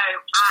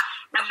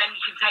 and then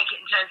you can take it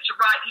in turns to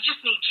write. You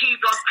just need 2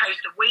 blog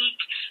posts a week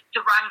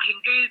to rank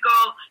in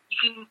Google. You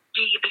can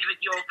do your bid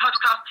with your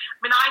podcast. I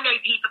mean, I know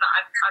people that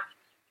I've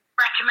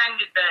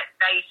recommended that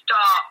they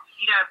start,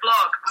 a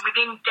blog, and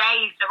within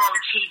days they're on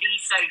TV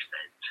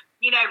sofas.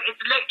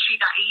 It's literally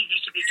that easy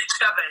to be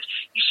discovered.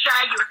 You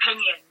share your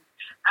opinions.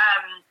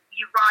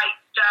 You write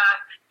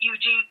stuff. You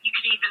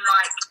could even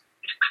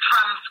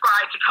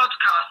transcribe to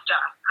podcast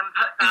stuff and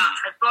put that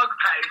as blog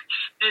posts.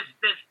 There's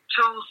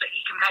tools that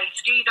you can pay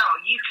to do that,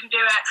 or you can do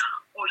it,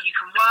 or you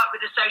can work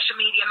with a social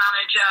media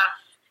manager.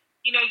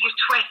 Your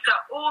Twitter,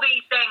 all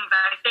these things.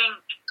 I think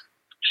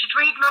you should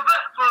read my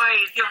book,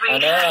 boys. You'll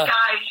read it,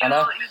 guys.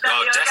 Definitely.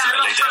 We'll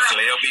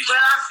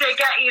have to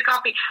get you a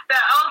copy.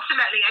 But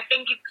ultimately, I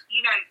think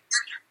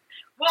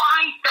what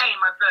I say in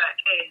my book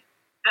is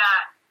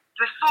that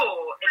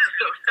before, in the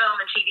sort of film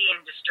and TV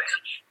industry,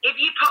 if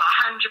you put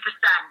 100%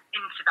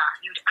 into that,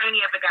 you'd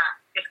only ever get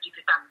 50%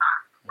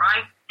 back,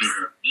 right?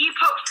 You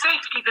put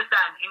 50%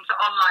 into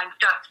online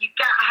stuff, you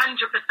get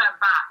 100%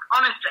 back,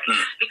 honestly,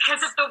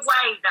 because of the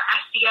way that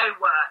SEO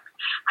works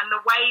and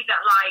the way that,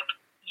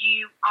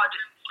 you are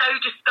so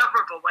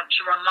discoverable once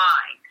you're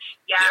online.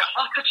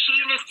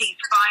 Opportunities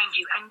find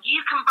you, and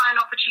you can find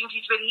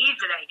opportunities really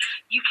easily.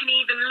 You can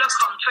even look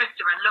on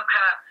Twitter and look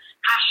at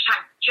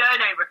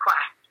 #journo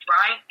requests,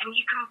 right? And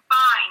you can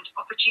find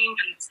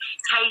opportunities,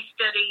 case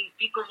studies,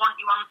 people want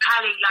you on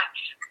telly.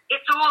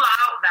 It's all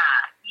out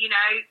there,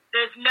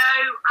 There's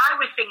I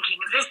was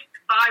thinking if this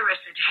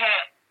virus had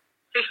hit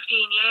 15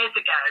 years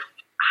ago,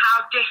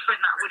 how different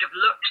that would have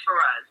looked for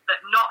us,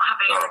 but not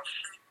having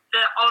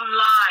the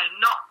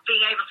online, not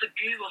being able to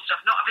Google stuff,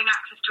 not having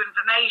access to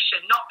information,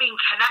 not being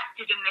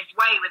connected in this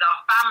way with our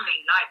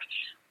family.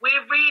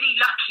 We're really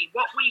lucky.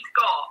 What we've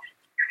got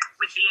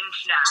with the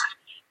internet,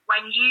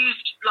 when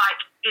used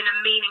in a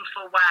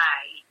meaningful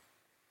way,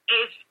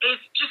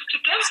 is just a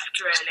gift,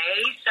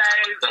 really. So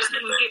it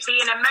can be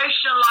an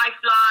emotional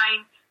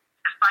lifeline,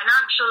 a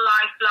financial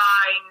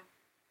lifeline.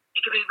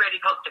 It can be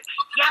really positive.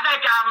 Yeah, there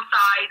are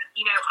downsides.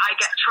 I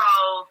get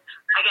trolls,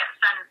 I get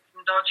sent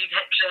and dodgy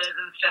pictures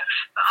and stuff.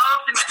 But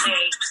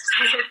ultimately,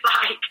 it's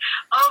like,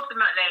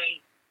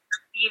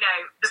 you know,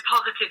 the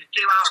positives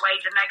do outweigh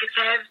the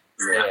negatives.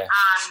 Yeah.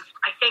 And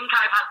I think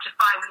I've had to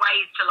find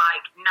ways to,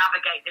 like,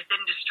 navigate this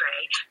industry,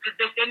 because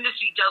this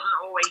industry doesn't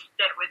always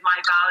fit with my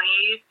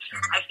values.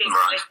 I think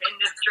this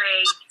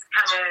industry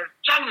kind of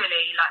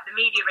generally, like the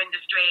media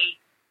industry,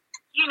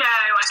 you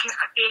know,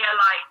 I feel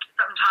like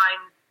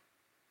sometimes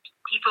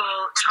people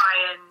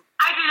try and,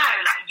 I don't know,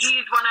 like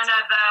use one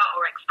another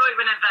or exploit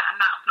one another, and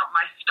that's not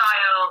my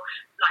style,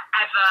 like,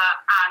 ever.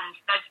 And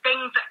there's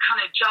things that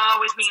kind of jar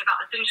with me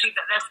about this industry,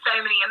 but there's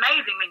so many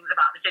amazing things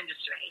about this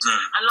industry.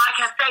 And like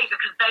I say,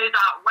 because those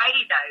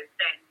outweigh those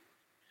things.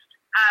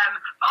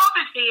 But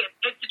obviously,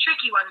 it's a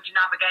tricky one to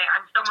navigate.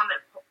 I'm someone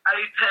that's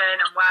open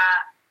and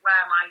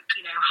wear my,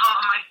 you know,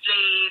 heart on my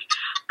sleeve.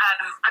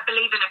 I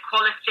believe in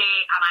equality,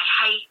 and I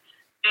hate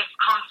this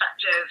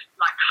concept of,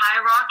 like,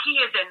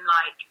 hierarchy, as in,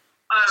 like,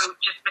 oh,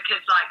 just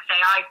because, like, say,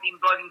 I've been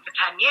blogging for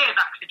 10 years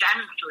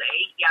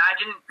accidentally, I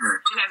didn't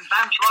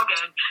invent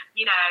blogging,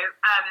 you know,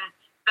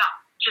 that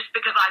just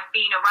because I've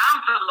been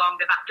around for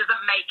longer, that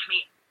doesn't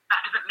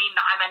mean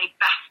that I'm any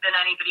better than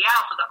anybody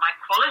else, or that my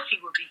quality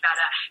would be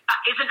better.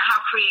 That isn't how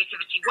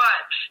creativity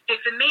works.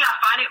 So for me, I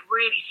find it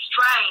really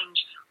strange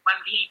when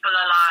people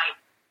are like,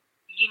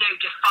 you know,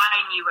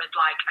 define you as,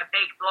 like, a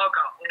big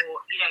blogger,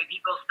 or, you know,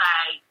 people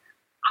say,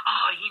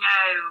 oh, you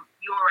know,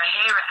 you're a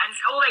hero, and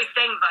all those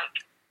things,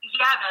 like,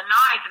 yeah, they're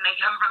nice and they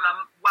come from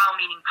a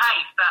well-meaning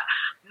place, but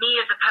me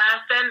as a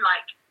person,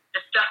 like,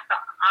 the stuff that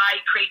I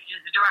created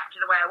as a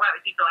director, the way I work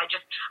with people, I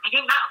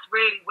think that's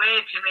really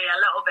weird to me, a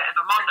little bit of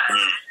a mono.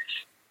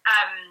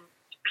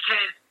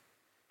 Because,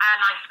 and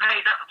I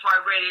suppose that's why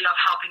I really love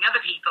helping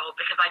other people,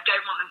 because I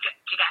don't want them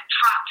to get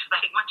trapped. Because I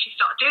think once you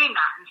start doing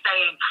that and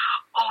saying,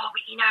 oh,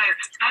 but you know,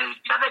 those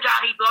other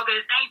daddy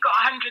bloggers, they've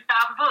got 100,000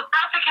 followers,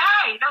 that's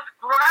okay, that's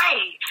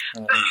great.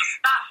 But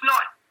that's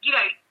not, you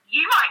know,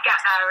 you might get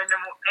there in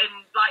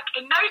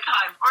no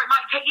time, or it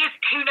might take years,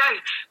 who knows?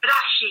 But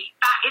actually,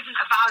 that isn't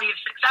a value of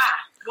success.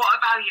 What a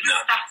value of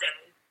success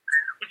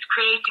is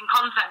creating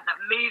content that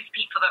moves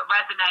people, that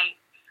resonate.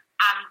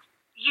 And,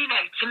 you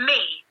know, to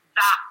me,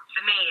 that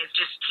for me is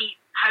just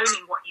keep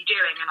honing what you're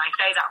doing. And I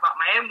say that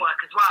about my own work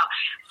as well.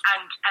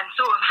 And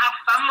sort of have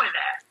fun with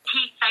it.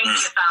 Keep saying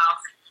to yourself,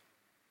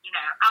 you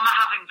know, am I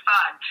having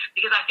fun?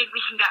 Because I think we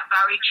can get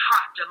very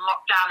trapped and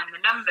locked down in the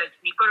numbers.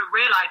 And you've got to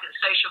realise that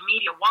social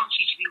media wants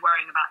you to be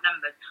worrying about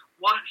numbers,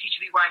 wants you to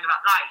be worrying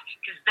about likes,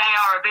 because they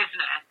are a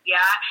business,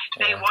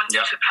 They want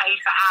you to pay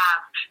for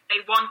ads. They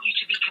want you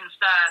to be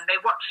concerned.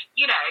 They want,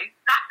 you know,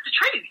 that's the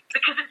truth,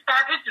 because it's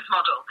their business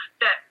model.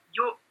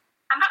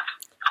 And that's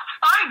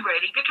fine,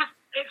 really, because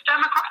it's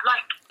democratic.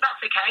 Like,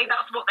 that's okay.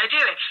 That's what they're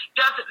doing.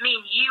 Doesn't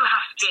mean you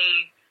have to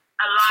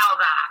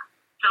allow that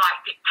to,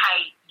 like,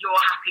 dictate your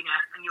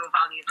happiness and your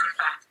values and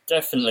stuff.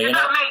 Definitely. Does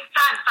that make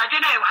sense? I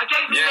don't know. I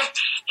don't mean this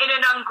in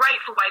an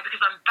ungrateful way, because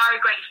I'm very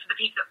grateful for the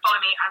people that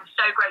follow me. I'm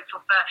so grateful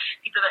for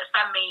people that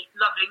send me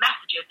lovely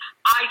messages.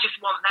 I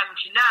just want them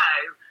to know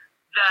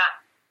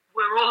that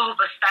we're all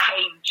the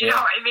same. Do you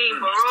know what I mean?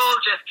 We're all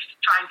just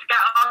trying to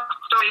get our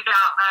stories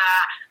out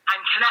there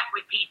and connect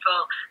with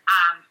people.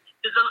 And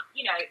there's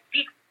you know,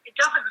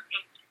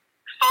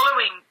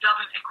 following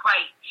doesn't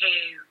equate to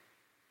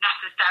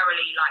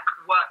necessarily, like,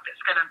 work that's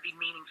going to be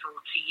meaningful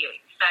to you.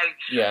 So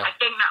I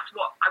think that's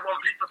what I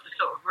want people to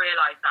sort of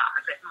realise that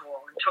a bit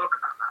more and talk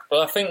about that.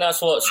 Well, I think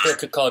that's what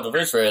struck a chord with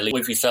us, really,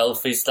 with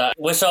yourself, is that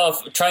we're sort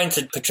of trying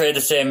to portray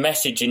the same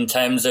message in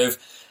terms of,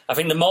 I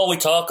think the more we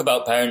talk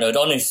about parenthood,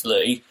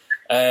 honestly,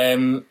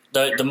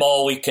 the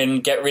more we can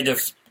get rid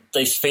of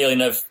this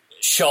feeling of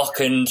shock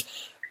and,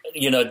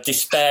 you know,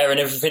 despair and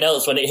everything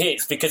else when it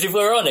hits. Because if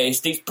we're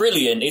honest, it's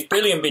brilliant. It's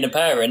brilliant being a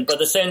parent, but at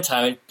the same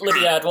time, it's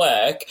bloody hard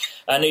work,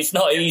 and it's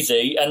not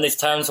easy, and there's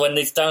times when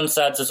there's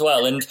downsides as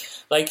well. And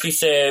like you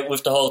say,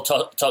 with the whole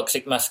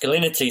toxic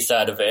masculinity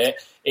side of it,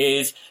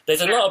 is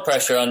there's a lot of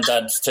pressure on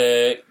dads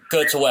to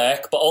go to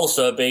work, but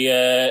also be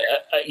a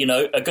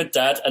good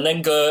dad, and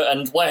then go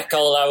and work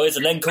all hours,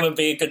 and then come and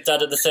be a good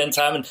dad at the same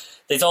time. And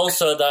there's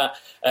also that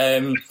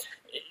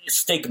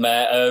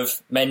stigma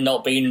of men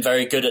not being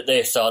very good at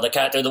this, or they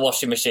can't do the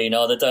washing machine,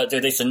 or they don't do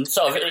this, and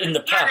sort of in the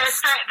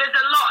past. There's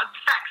a lot of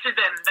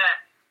sexism that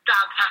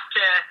dads have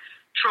to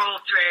trawl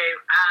through,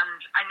 and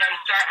I know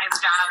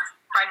stay-at-home dads,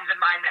 friends of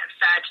mine, that have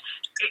said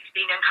it's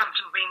been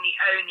uncomfortable being the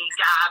only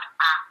dad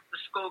at the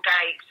school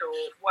gates,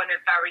 or one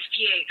of very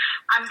few.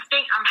 I'm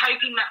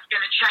hoping that's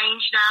going to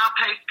change now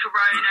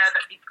post-corona,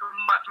 that people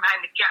can work from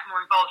home to get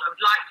more involved. I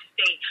would like to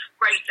see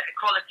greater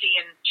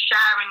equality and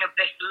sharing of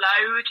this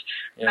load,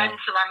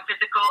 mental and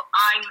physical.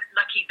 I'm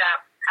lucky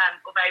that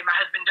although my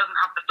husband doesn't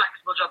have the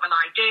flexible job and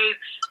I do,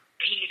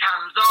 he's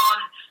hands-on.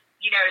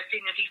 You know, as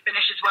soon as he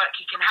finishes work,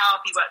 he can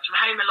help. He works from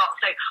home a lot.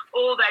 So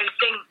all those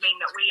things mean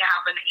that we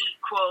have an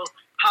equal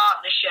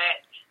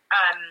partnership.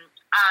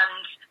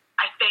 And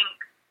I think,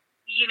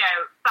 you know,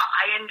 but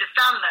I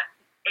understand that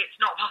it's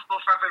not possible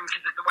for everyone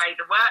because of the way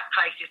the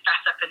workplace is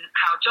set up and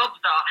how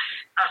jobs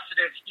are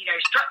sort of, you know,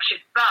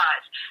 structured.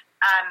 But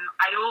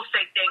I also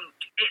think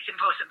it's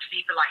important for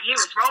people like you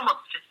as role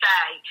models to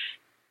say,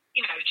 you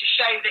know, to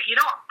show that you're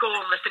not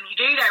gormless and you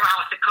do know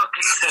how to cook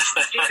and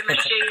do the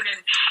machine, and,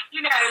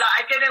 you know,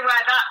 like, I don't know where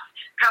that's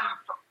come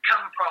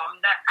from.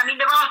 That, I mean,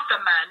 there are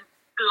some men,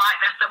 like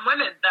there's some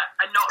women that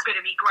are not going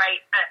to be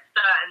great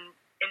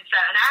in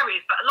certain areas,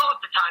 but a lot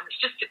of the time it's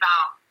just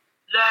about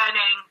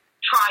learning,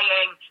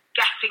 trying,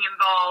 getting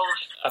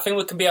involved. I think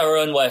we can be our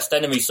own worst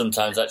enemy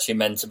sometimes,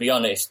 actually, men, to be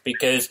honest,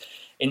 because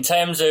in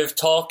terms of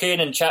talking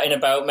and chatting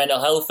about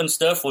mental health and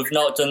stuff, we've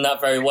not done that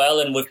very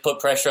well, and we've put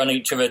pressure on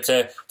each other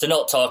to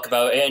not talk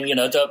about it, and, you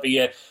know, don't be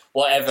a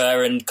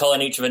whatever and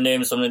calling each other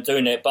names when they're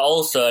doing it. But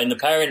also in the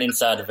parenting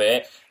side of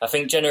it, I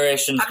think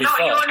generations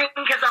before... I'm not yawning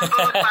because I'm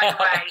bored, by the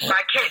way.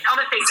 My kids,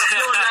 honestly, it's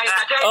your nose.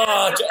 I don't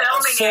know if you're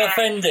filming so it.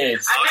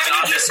 offended. I don't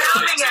know if you're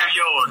filming it.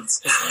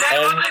 Yawns.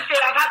 No, honestly,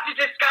 I've had to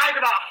disguise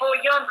about 4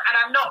 yawns, and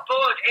I'm not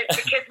bored. It's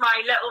because my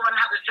little one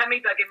had a tummy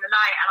bug in the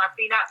night, and I've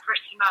been up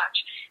pretty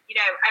much, you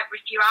know,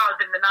 every few hours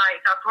in the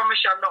night. So I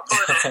promise you I'm not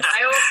bored.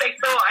 I also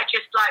thought I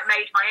just, like,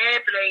 made my ear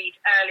bleed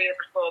earlier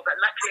before,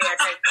 but luckily I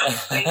don't stop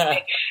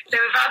sleeping.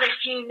 So we've had a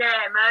few near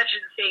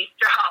emergencies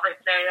throughout this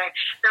day.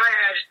 So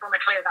anyway, I just want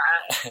to clear that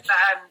up. But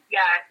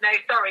yeah, no,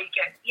 sorry.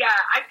 Yeah,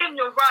 I think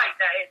you're right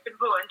that it's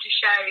important to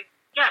show,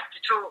 to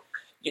talk.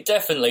 Yeah,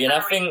 definitely, and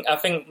I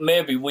think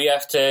maybe we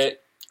have to.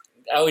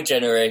 Our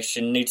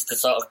generation needs to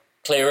sort of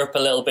clear up a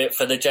little bit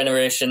for the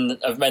generation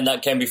of men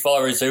that came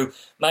before us, who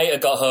might have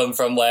got home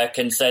from work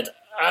and said,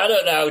 I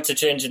don't know how to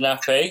change a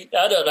nappy.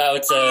 I don't know how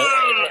to do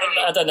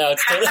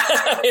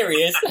that. Here he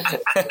is.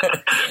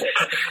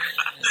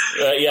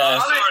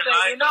 Yeah. Honestly,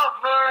 you're not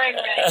boring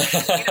me.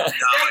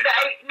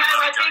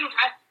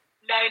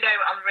 No,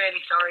 I'm really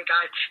sorry,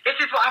 guys. This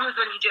is what happens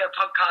when you do a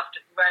podcast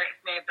where it's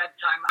near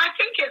bedtime. I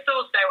think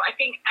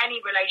any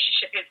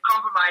relationship is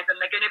compromised, and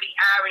there are going to be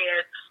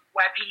areas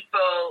where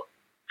people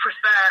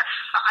prefer.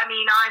 I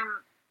mean,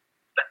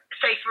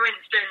 say, for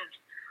instance,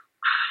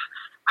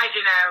 I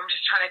don't know, I'm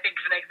just trying to think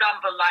of an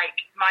example. Like,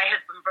 my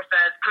husband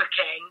prefers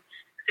cooking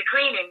to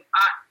cleaning.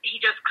 He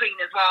does clean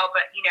as well,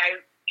 but, you know,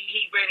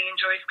 he really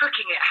enjoys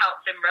cooking. It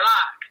helps him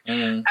relax.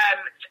 And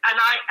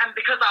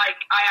because I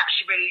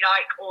actually really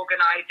like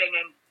organising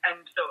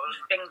and sort of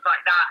things like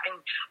that, and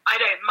I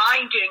don't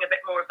mind doing a bit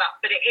more of that,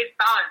 but it is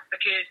balanced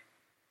because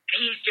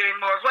he's doing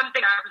more of one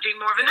thing, I'm doing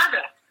more of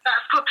another.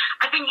 That's cool.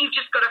 I think you've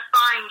just got to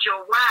find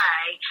your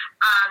way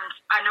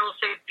and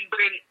also be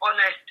really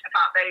honest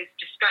about those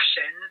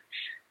discussions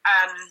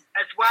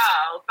as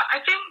well. But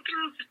I think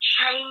things are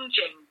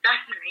changing.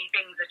 Definitely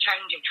things are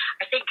changing.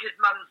 I think as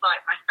mums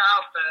like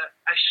myself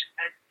are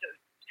sort of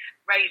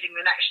raising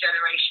the next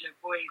generation of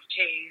boys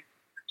to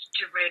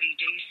really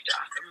do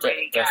stuff and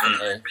really get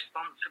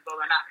responsible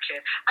and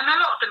active. And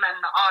there are lots of men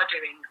that are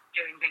doing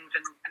things,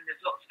 and there's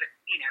lots of,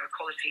 you know,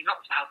 equality in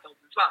lots of households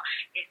as well.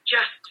 It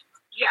just...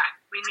 Yeah,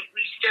 we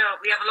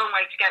have a long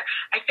way to go.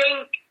 I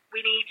think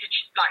we need to,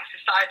 like,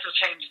 societal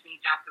changes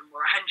need to happen.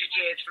 We're 100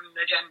 years from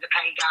the gender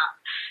pay gap.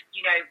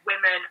 You know,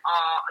 women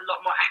are a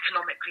lot more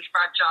economically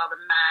fragile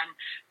than men.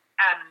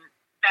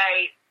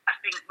 I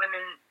think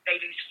women, they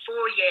lose 4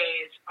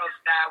 years of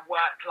their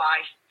work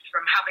life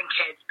from having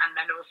kids and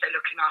then also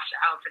looking after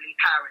elderly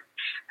parents.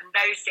 And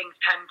those things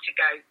tend to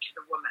go to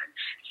the woman.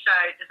 So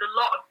there's a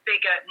lot of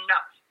bigger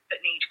nuts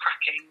that need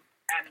cracking.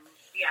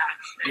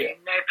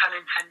 No pun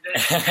intended.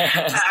 So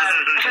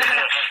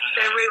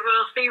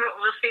we'll see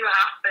what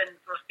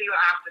happens.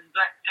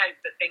 Let's hope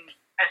that things,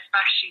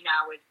 especially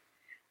now with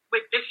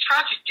this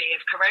tragedy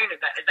of corona,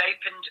 that has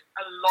opened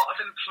a lot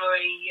of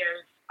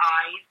employers'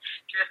 eyes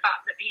to the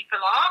fact that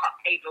people are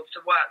able to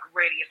work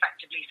really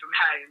effectively from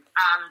home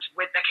and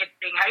with their kids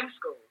being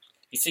homeschooled.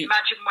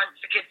 Imagine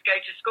once the kids go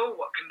to school,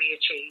 what can be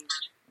achieved.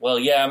 Well,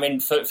 yeah, I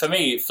mean, for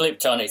me, it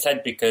flipped on its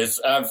head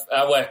because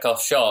I work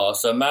offshore,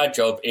 so my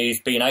job is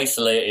being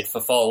isolated for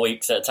 4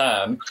 weeks at a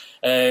time.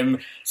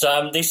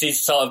 So this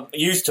is sort of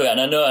used to it, and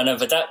I know, and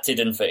I've adapted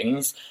and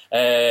things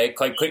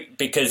quite quick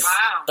because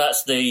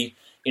that's the,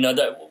 you know,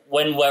 that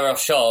when we're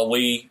offshore,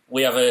 we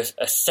have a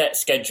set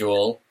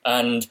schedule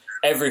and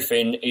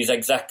everything is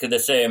exactly the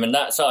same, and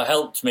that sort of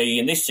helped me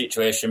in this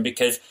situation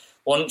because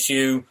once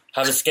you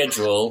have a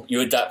schedule,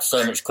 you adapt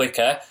so much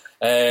quicker.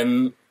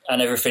 And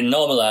everything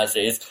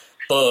normalises,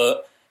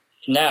 but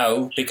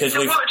now because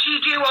what do you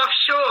do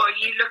offshore? Are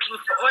you looking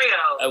for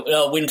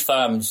oil? Wind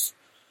farms.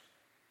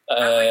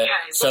 Okay.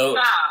 So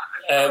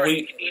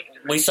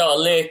we sort of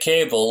lay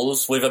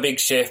cables with a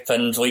big ship,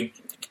 and we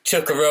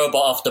chuck a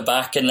robot off the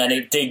back, and then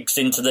it digs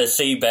into the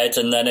seabed,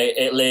 and then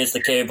it lays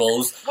the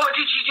cables. What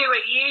did you do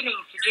at uni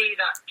to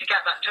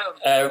get that done?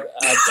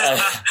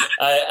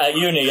 At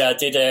uni, I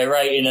did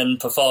writing and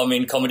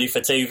performing comedy for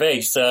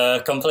TV,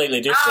 so completely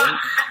different.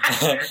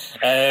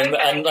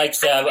 And like I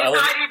say,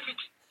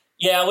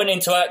 I went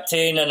into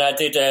acting, and I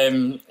did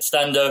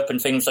stand-up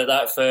and things like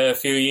that for a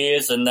few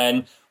years, and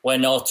then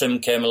when autumn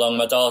came along,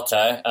 my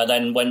daughter, I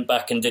then went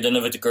back and did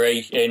another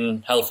degree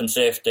in health and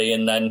safety,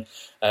 and then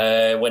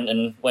went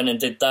and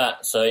did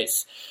that. So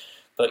it's...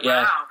 But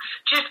yeah. Wow.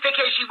 Just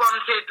because you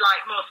wanted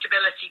like more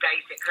stability,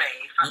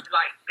 basically,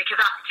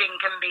 because acting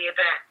can be a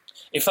bit.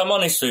 If I'm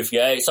honest with you,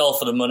 it's all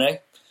for the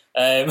money.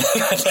 It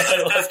was,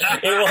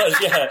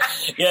 yeah.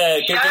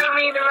 Show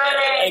me the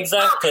money.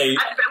 Exactly.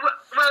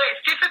 Well,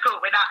 it's difficult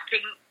with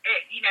acting.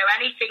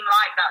 Anything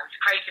like that as a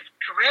creative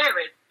career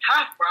is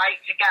tough, right?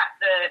 To get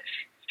the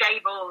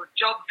stable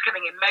jobs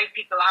coming in. Most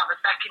people have a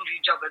secondary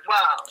job as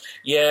well.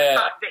 Yeah. The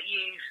fact that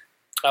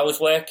I was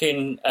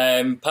working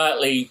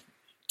partly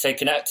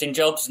taking acting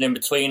jobs, and in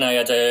between I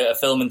had a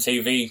film and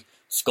TV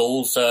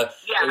school, so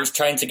it was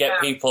trying to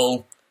get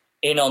people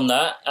in on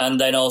that, and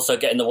then also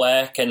getting the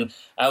work. And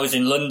I was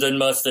in London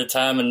most of the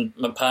time, and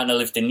my partner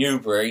lived in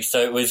Newbury, so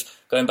it was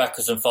going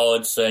backwards and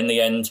forwards. So in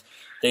the end,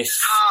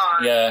 this makes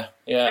sense.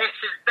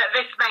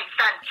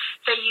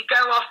 So you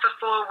go off for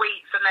 4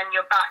 weeks, and then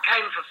you're back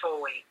home for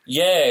 4 weeks.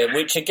 Yeah,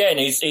 which again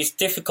is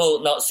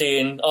difficult not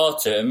seeing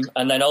Autumn,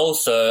 and then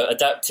also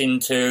adapting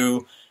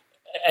to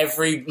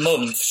every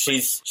month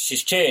she's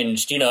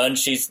changed, and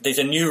there's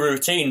a new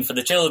routine for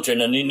the children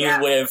and a new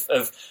way of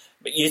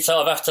you sort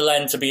of have to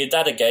learn to be a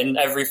dad again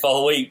every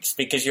 4 weeks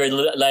because you're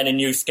learning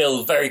new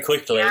skills very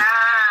quickly. Yeah,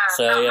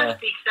 so that must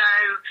be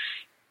that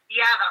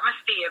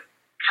must be a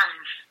kind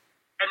of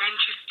an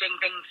interesting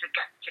thing to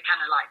get to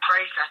kind of like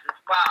process as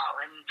well.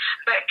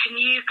 But can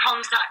you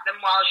contact them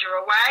while you're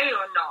away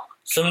or not?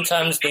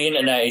 Sometimes the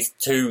internet is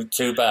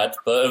too bad,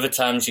 but other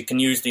times you can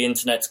use the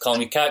internet to call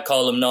them. You can't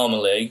call them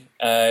normally,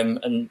 very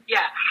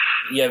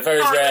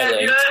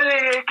rarely.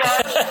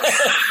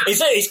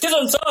 It's because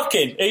I'm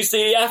talking.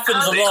 It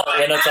happens a lot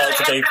when I talk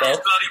to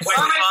people.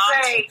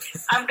 Honestly,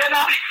 I'm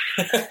gonna.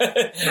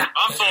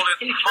 I'm falling.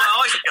 My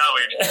eyes are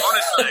going.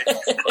 Honestly,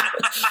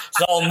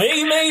 it's all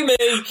me.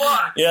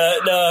 What? Yeah,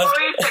 no.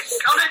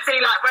 Honestly,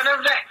 like when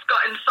I've next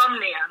got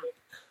insomnia,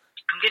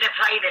 I'm gonna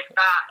play this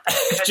back.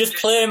 Just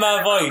play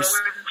my voice.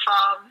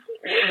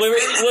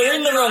 We're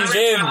in the wrong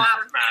game.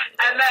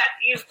 And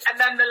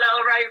then the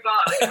little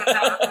robot comes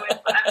out of the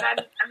window,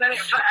 and then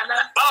straight out.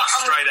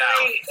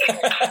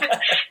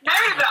 No,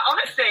 but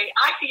honestly,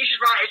 I think you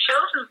should write a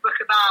children's book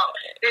about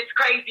this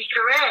crazy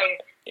career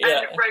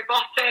and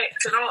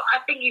robotics and all. I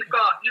think you've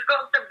got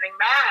something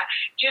there.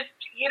 Just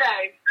you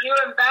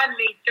and Ben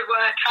need to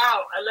work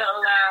out a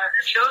little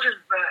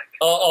children's book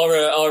or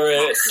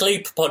a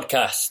sleep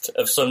podcast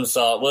of some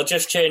sort. We'll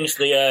just change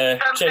the Hey,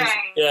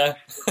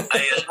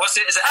 what's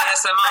it? Is it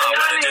ASMR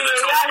where they do the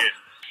talking?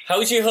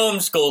 How's your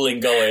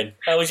homeschooling going?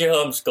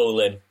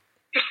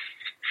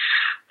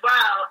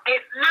 Well,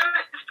 it's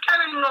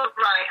going all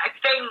right. I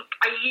think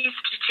I used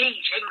to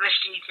teach English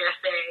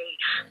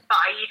GCSE, but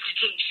I used to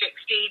teach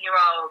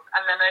 16-year-olds,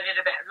 and then I did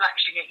a bit of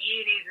lecturing at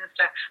unis and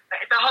stuff.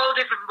 But it's a whole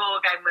different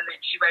ballgame when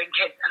it's your own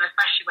kids, and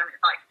especially when it's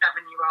like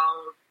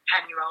 7-year-olds,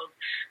 10-year-olds.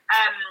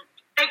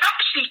 They've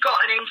actually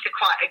gotten into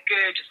quite a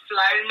good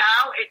flow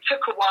now. It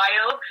took a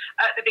while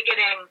at the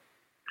beginning.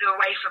 They're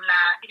away from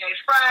their,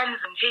 friends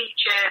and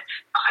teachers.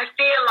 But I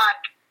think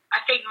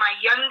my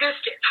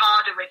youngest, it's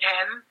harder with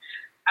him.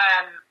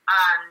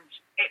 And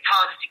it's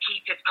harder to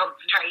keep his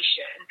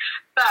concentration.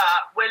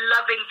 But we're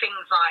loving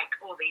things like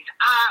all these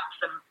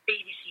apps and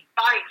BBC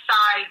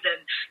Bite-Size and,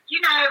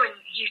 and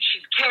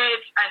YouTube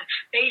Kids. And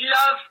they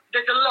love,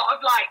 there's a lot of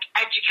like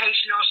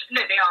educational,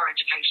 no, they are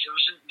educational,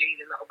 I shouldn't do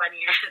the little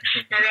bunny.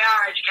 No, they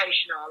are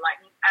educational,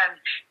 like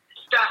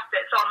stuff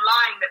that's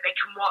online that they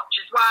can watch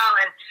as well.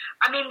 And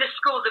I mean, the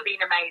schools have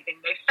been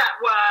amazing. They've set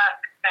work,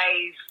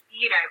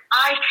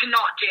 I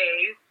cannot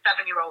do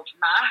 7-year-old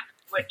math,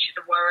 which is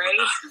a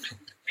worry.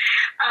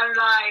 I'm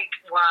like,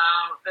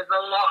 wow, there's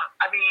a lot.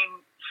 I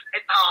mean,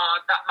 it's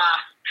hard, that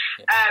math.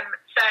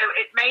 So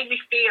it made me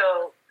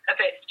feel a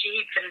bit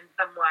stupid in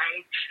some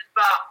ways.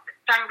 But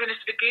thank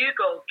goodness for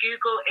Google.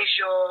 Google is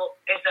a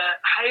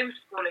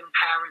homeschooling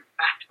parent's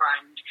best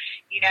friend.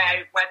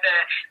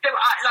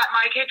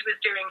 My kid was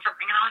doing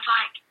something and I was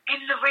like,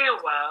 in the real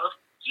world,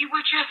 you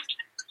would just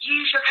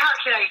use your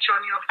calculator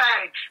on your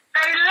phone. So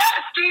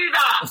let's do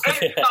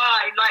that. It's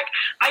fine.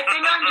 I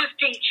think I'm just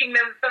teaching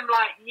them some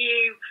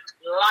new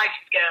life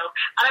skills.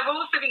 And I've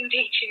also been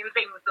teaching them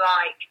things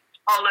like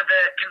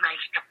Oliver can make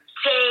a cup of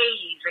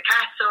tea, use a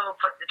kettle,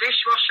 put the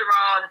dishwasher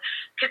on,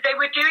 because they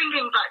were doing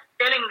things like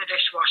filling the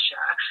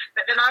dishwasher,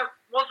 but then I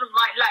wasn't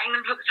letting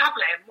them put the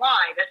tablet in.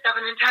 Why? They're 7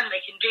 and 10,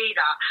 they can do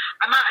that.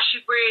 I'm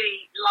actually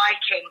really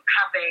liking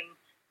having,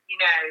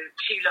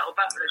 two little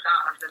butlers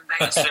out of them,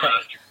 basically.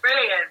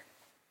 Brilliant.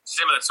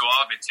 Similar to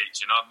what I've been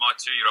teaching, my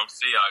 2-year-old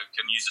Theo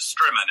can use a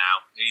strimmer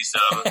now. He's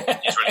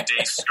really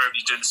decent.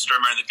 He's doing the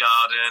strimmer in the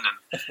garden, and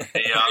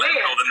he all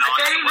the knives.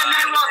 I don't even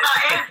know what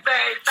that is, but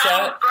it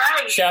sounds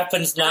great.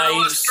 Sharpens knives. You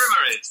know what a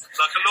strimmer is?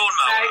 Like a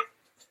lawnmower.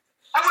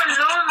 Oh, a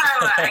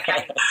lawnmower.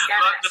 Okay.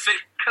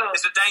 Cool.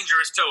 It's a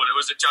dangerous tool. It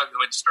was a joke that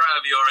went straight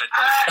over your head.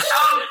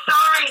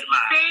 Sorry.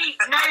 See,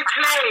 no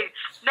clue.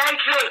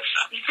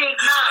 You see,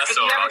 Matt, if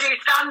you ever do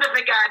stand-up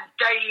again,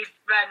 don't use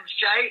Ben's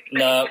joke.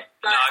 No.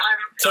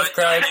 Tough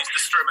crowd. Use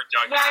the strimmer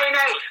joke. No.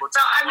 But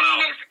I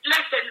mean,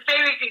 listen,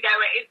 seriously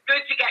though, it's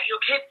good to get your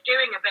kids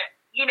doing a bit,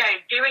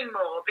 doing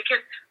more,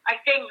 because I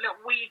think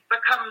that we've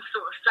become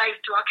sort of slaves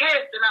to our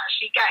kids, and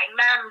actually getting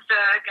them to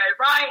go,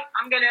 right,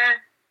 I'm gonna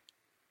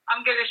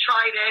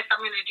try this, I'm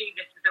gonna do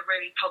this is a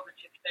really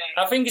positive thing.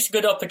 I think it's a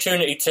good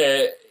opportunity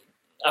to,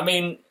 I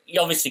mean, you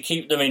obviously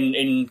keep them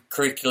in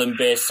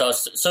curriculum-based sort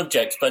of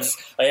subjects, but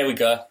here we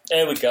go.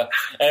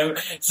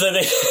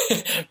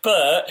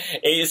 But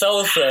it's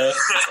also.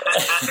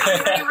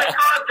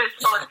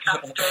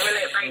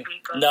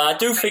 No, I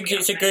do think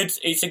it's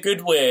a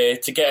good way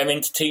to get them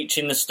into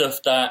teaching the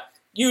stuff that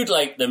you'd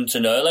like them to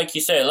know, like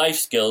you say, life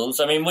skills.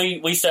 I mean,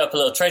 we set up a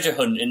little treasure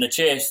hunt in the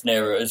Chase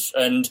near us,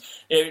 and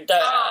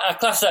I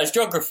class that as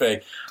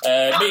geography.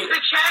 What's the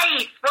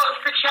Chase?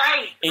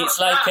 It's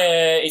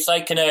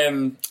like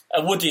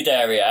a wooded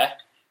area.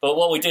 But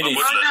what we did is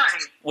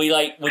we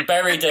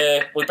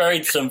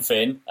buried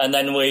something, and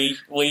then we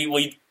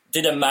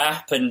did a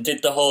map and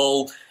did the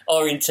whole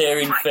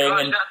orienteering thing.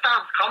 Gosh, and that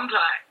sounds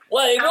complex.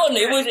 well,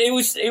 it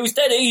wasn't. It was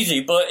dead easy,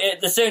 but at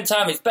the same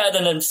time, it's better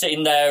than them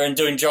sitting there and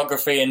doing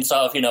geography and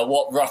sort of,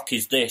 what rock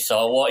is this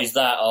or what is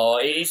that,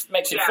 or it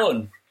makes it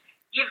fun.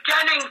 You've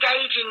done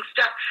engaging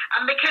stuff,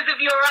 and because of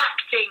your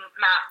acting,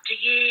 Matt, do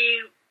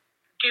you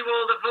do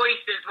all the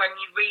voices when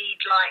you read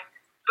like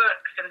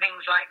books and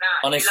things like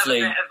that?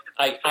 Honestly,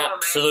 I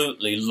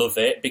absolutely love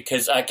it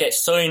because I get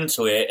so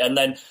into it, and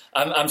then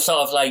I'm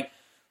sort of like,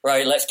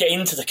 right, let's get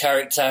into the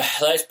character.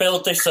 Let's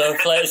build this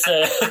up. Let's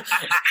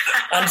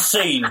and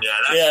scene.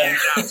 Yeah,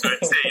 that's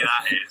it. See,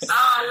 that is. Oh,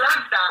 I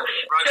love that.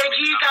 So do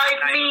you guys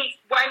meet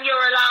when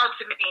you're allowed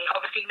to meet?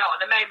 Obviously not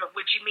at the moment.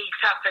 Would you meet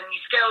up and you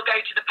still go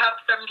to the pub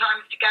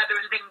sometimes together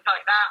and things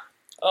like that?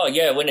 Oh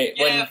yeah, when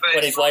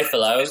his wife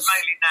allows. It's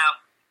mainly now.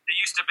 It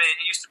used to be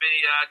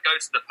go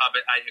to the pub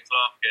at 8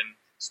 o'clock and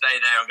stay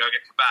there and go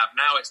get kebab.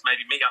 Now it's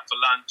maybe meet up for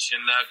lunch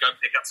and go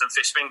pick up some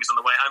fish fingers on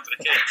the way home for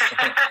the kids.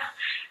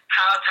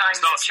 How times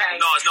have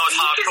changed. It's not as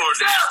hardcore as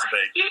it used to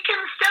be. You can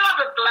still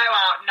have a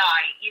blowout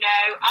night,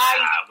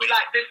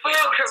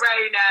 before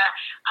Corona,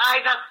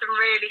 I've had some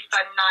really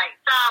fun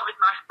nights out with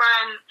my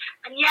friends,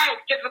 and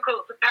it's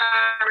difficult for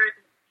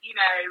parents.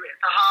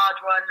 It's a hard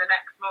one. The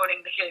next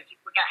morning, the kids,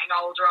 we're getting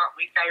older, aren't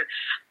we? So,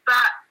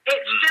 but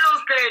it's still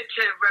good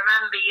to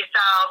remember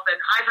yourself. And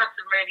I've had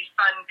some really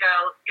fun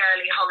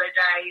girly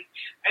holidays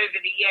over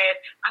the years.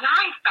 And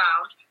I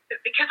found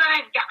that because I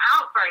don't get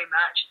out very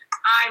much,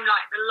 I'm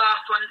like the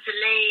last one to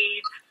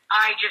leave.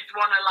 I just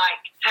want to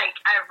take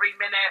every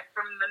minute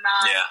from the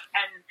night. Yeah.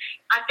 And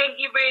I think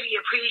you really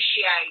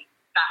appreciate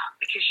that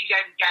because you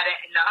don't get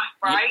it enough,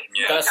 right?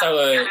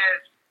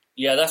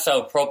 Yeah. That's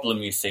our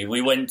problem, you see.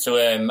 We went to,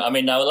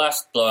 our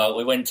last blowout,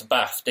 we went to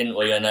Bath, didn't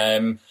we? And it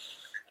went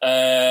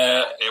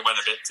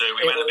a bit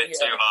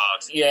too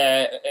hard.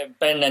 Yeah,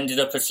 Ben ended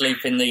up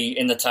asleep in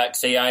the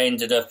taxi. I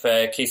ended up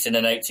kissing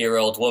an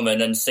 80-year-old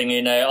woman and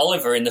singing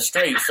Oliver in the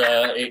street.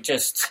 So it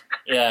just,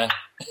 it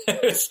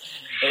was.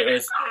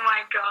 Oh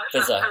my gosh,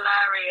 that's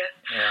hilarious.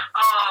 Yeah.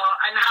 Oh,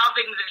 and how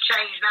things have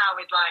changed now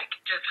with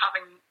just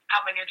having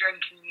a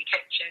drink in your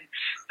kitchen.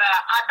 But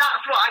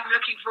that's what I'm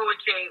looking forward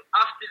to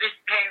after this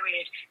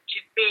period,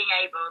 just being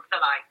able to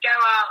go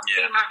out,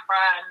 see my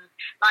friends.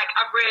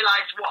 I've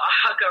realised what a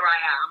hugger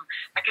I am.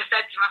 Like I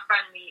said to my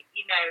friend,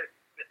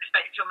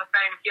 spoke to on the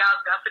phone a few hours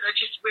ago, I said I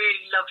just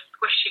really love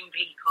squishing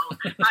people,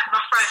 like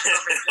my friends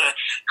obviously.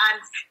 And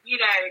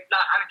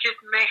I've just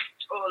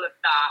missed all of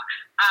that.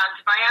 And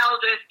my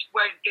eldest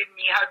won't give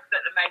me hugs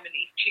at the moment.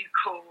 He's too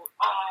cool.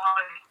 Oh,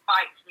 he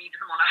fights me,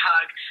 doesn't want a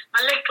hug.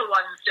 My little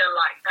one still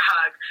likes a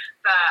hug,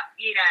 but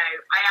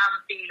I am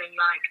feeling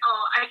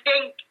I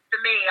think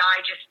for me, I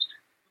just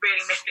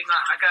really missing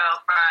my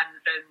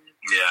girlfriend,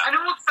 and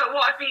also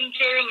what I've been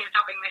doing is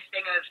having this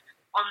thing of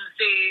on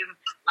Zoom,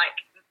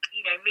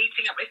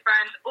 meeting up with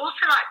friends,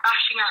 also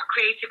bashing out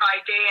creative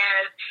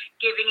ideas,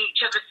 giving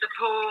each other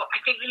support. I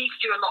think we need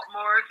to do a lot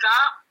more of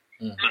that.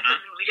 Mm-hmm.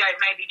 Something we don't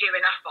maybe do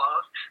enough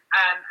of.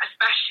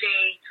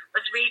 Especially, I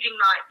was reading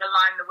The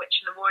Lion, the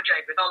Witch and the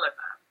Wardrobe with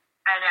Oliver,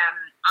 and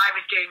I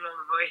was doing all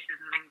the voices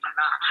and things like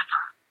that, and I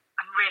thought,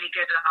 I'm really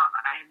good at that.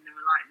 And they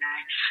were like, no.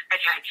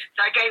 Okay,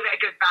 so I gave it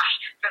a good bash.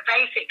 But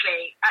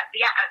basically, at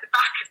the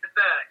back of the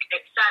book,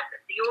 it said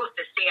that the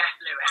author, C.S.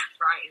 Lewis,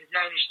 right, who's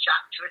known as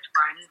Jack to his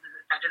friends, as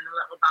it said in the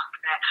little back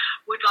there,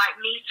 would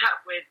meet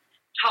up with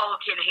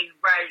Tolkien, who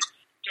wrote,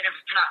 I don't know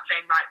if I pronounce his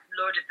name right,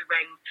 Lord of the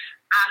Rings,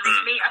 and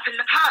they'd meet up in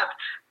the pub,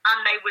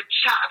 and they would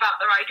chat about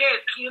their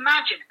ideas. Can you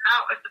imagine?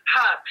 Out of the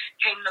pub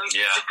came the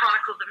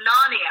Chronicles of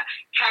Narnia,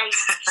 came,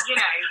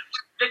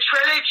 the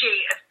trilogy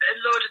of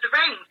Lord of the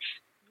Rings.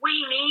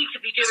 We need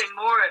to be doing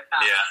more of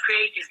that as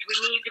creatives. We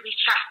need to be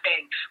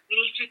chatting. We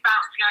need to be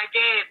bouncing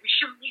ideas. We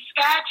shouldn't be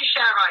scared to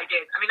share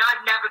ideas. I mean,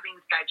 I've never been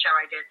scared to share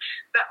ideas.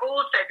 But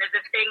also, there's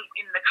a thing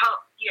in the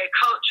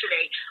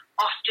culturally,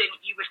 often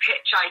you would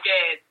pitch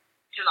ideas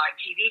to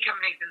TV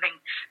companies and things,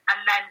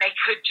 and then they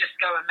could just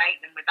go and make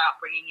them without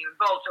bringing you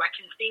involved. So I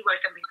can see where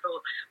some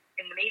people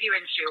in the media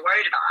industry are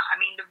worried about that. I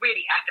mean, the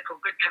really ethical,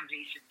 good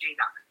companies should do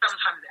that, but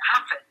sometimes it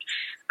happens.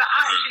 But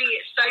actually,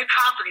 it's so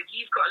powerful if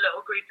you've got a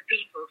little group of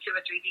people, 2 or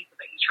 3 people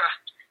that you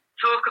trust,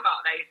 talk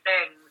about those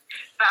things.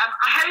 But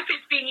I hope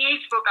it's been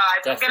useful,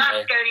 guys. Definitely. I'm going to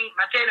have to go and eat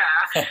my dinner.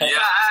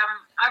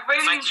 But I've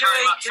really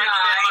enjoyed tonight. Thank you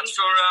very much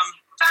for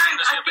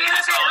Thanks. I feel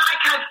a bit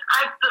like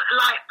I've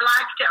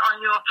blagged it on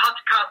your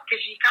podcast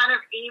because you kind of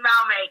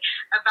email me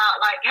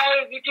about like, hey,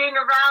 if you're doing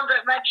a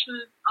roundup, mention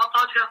our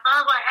podcast. And I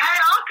was like, hey,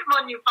 I'll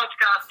come on your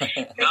podcast. So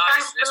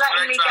thanks for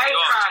letting me go,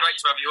 Crash. It's great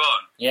to have you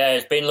on. Yeah,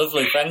 it's been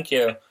lovely. Thank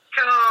you.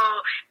 Cool.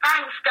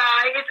 Thanks,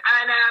 guys.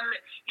 And,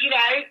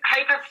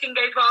 hope everything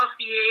goes well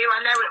for you. I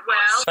know it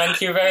will.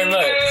 Thank you very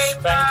much.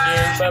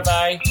 Thank you.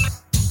 Bye-bye.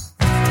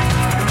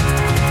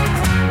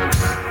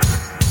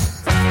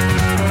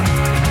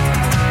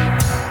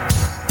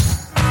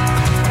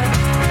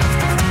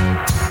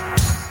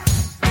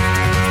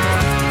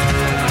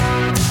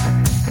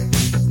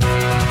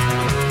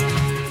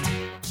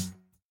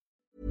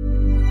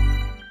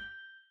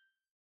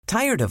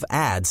 Tired of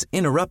ads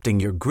interrupting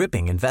your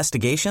gripping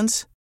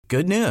investigations?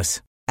 Good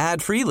news.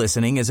 Ad-free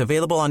listening is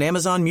available on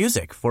Amazon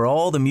Music for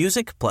all the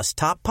music plus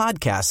top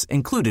podcasts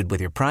included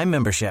with your Prime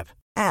membership.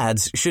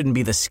 Ads shouldn't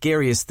be the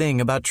scariest thing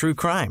about true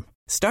crime.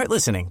 Start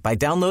listening by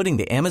downloading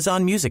the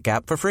Amazon Music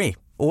app for free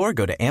or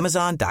go to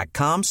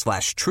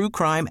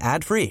amazon.com/truecrime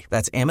ad-free.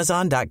 That's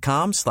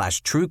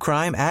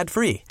amazon.com/truecrime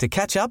ad-free to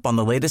catch up on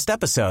the latest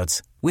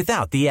episodes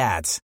without the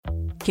ads.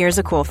 Here's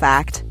a cool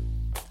fact.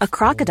 A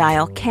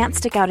crocodile can't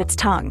stick out its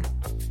tongue.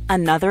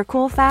 Another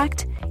cool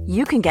fact,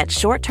 you can get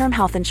short-term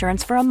health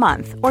insurance for a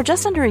month or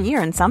just under a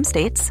year in some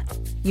states.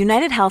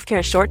 United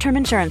Healthcare short-term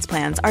insurance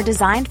plans are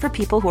designed for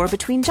people who are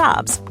between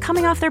jobs,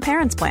 coming off their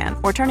parents' plan,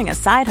 or turning a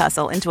side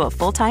hustle into a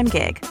full-time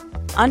gig.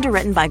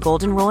 Underwritten by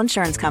Golden Rule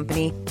Insurance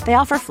Company, they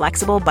offer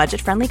flexible,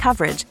 budget-friendly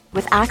coverage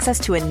with access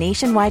to a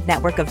nationwide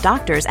network of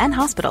doctors and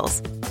hospitals.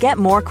 Get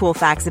more cool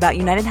facts about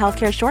United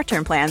Healthcare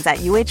short-term plans at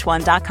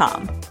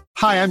uh1.com.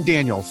 Hi, I'm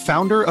Daniel,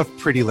 founder of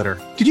Pretty Litter.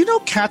 Did you know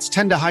cats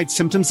tend to hide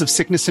symptoms of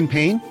sickness and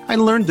pain? I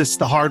learned this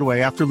the hard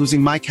way after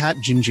losing my cat,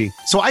 Gingy.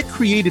 So I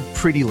created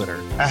Pretty Litter,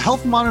 a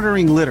health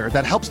monitoring litter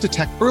that helps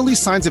detect early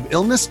signs of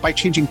illness by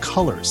changing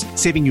colors,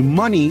 saving you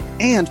money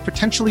and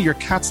potentially your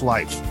cat's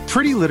life.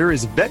 Pretty Litter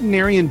is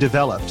veterinarian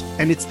developed,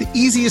 and it's the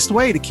easiest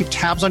way to keep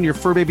tabs on your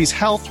fur baby's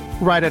health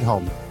right at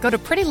home. Go to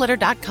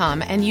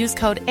prettylitter.com and use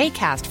code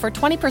ACAST for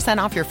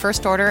 20% off your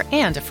first order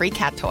and a free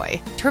cat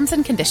toy. Terms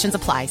and conditions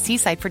apply. See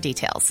site for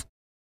details.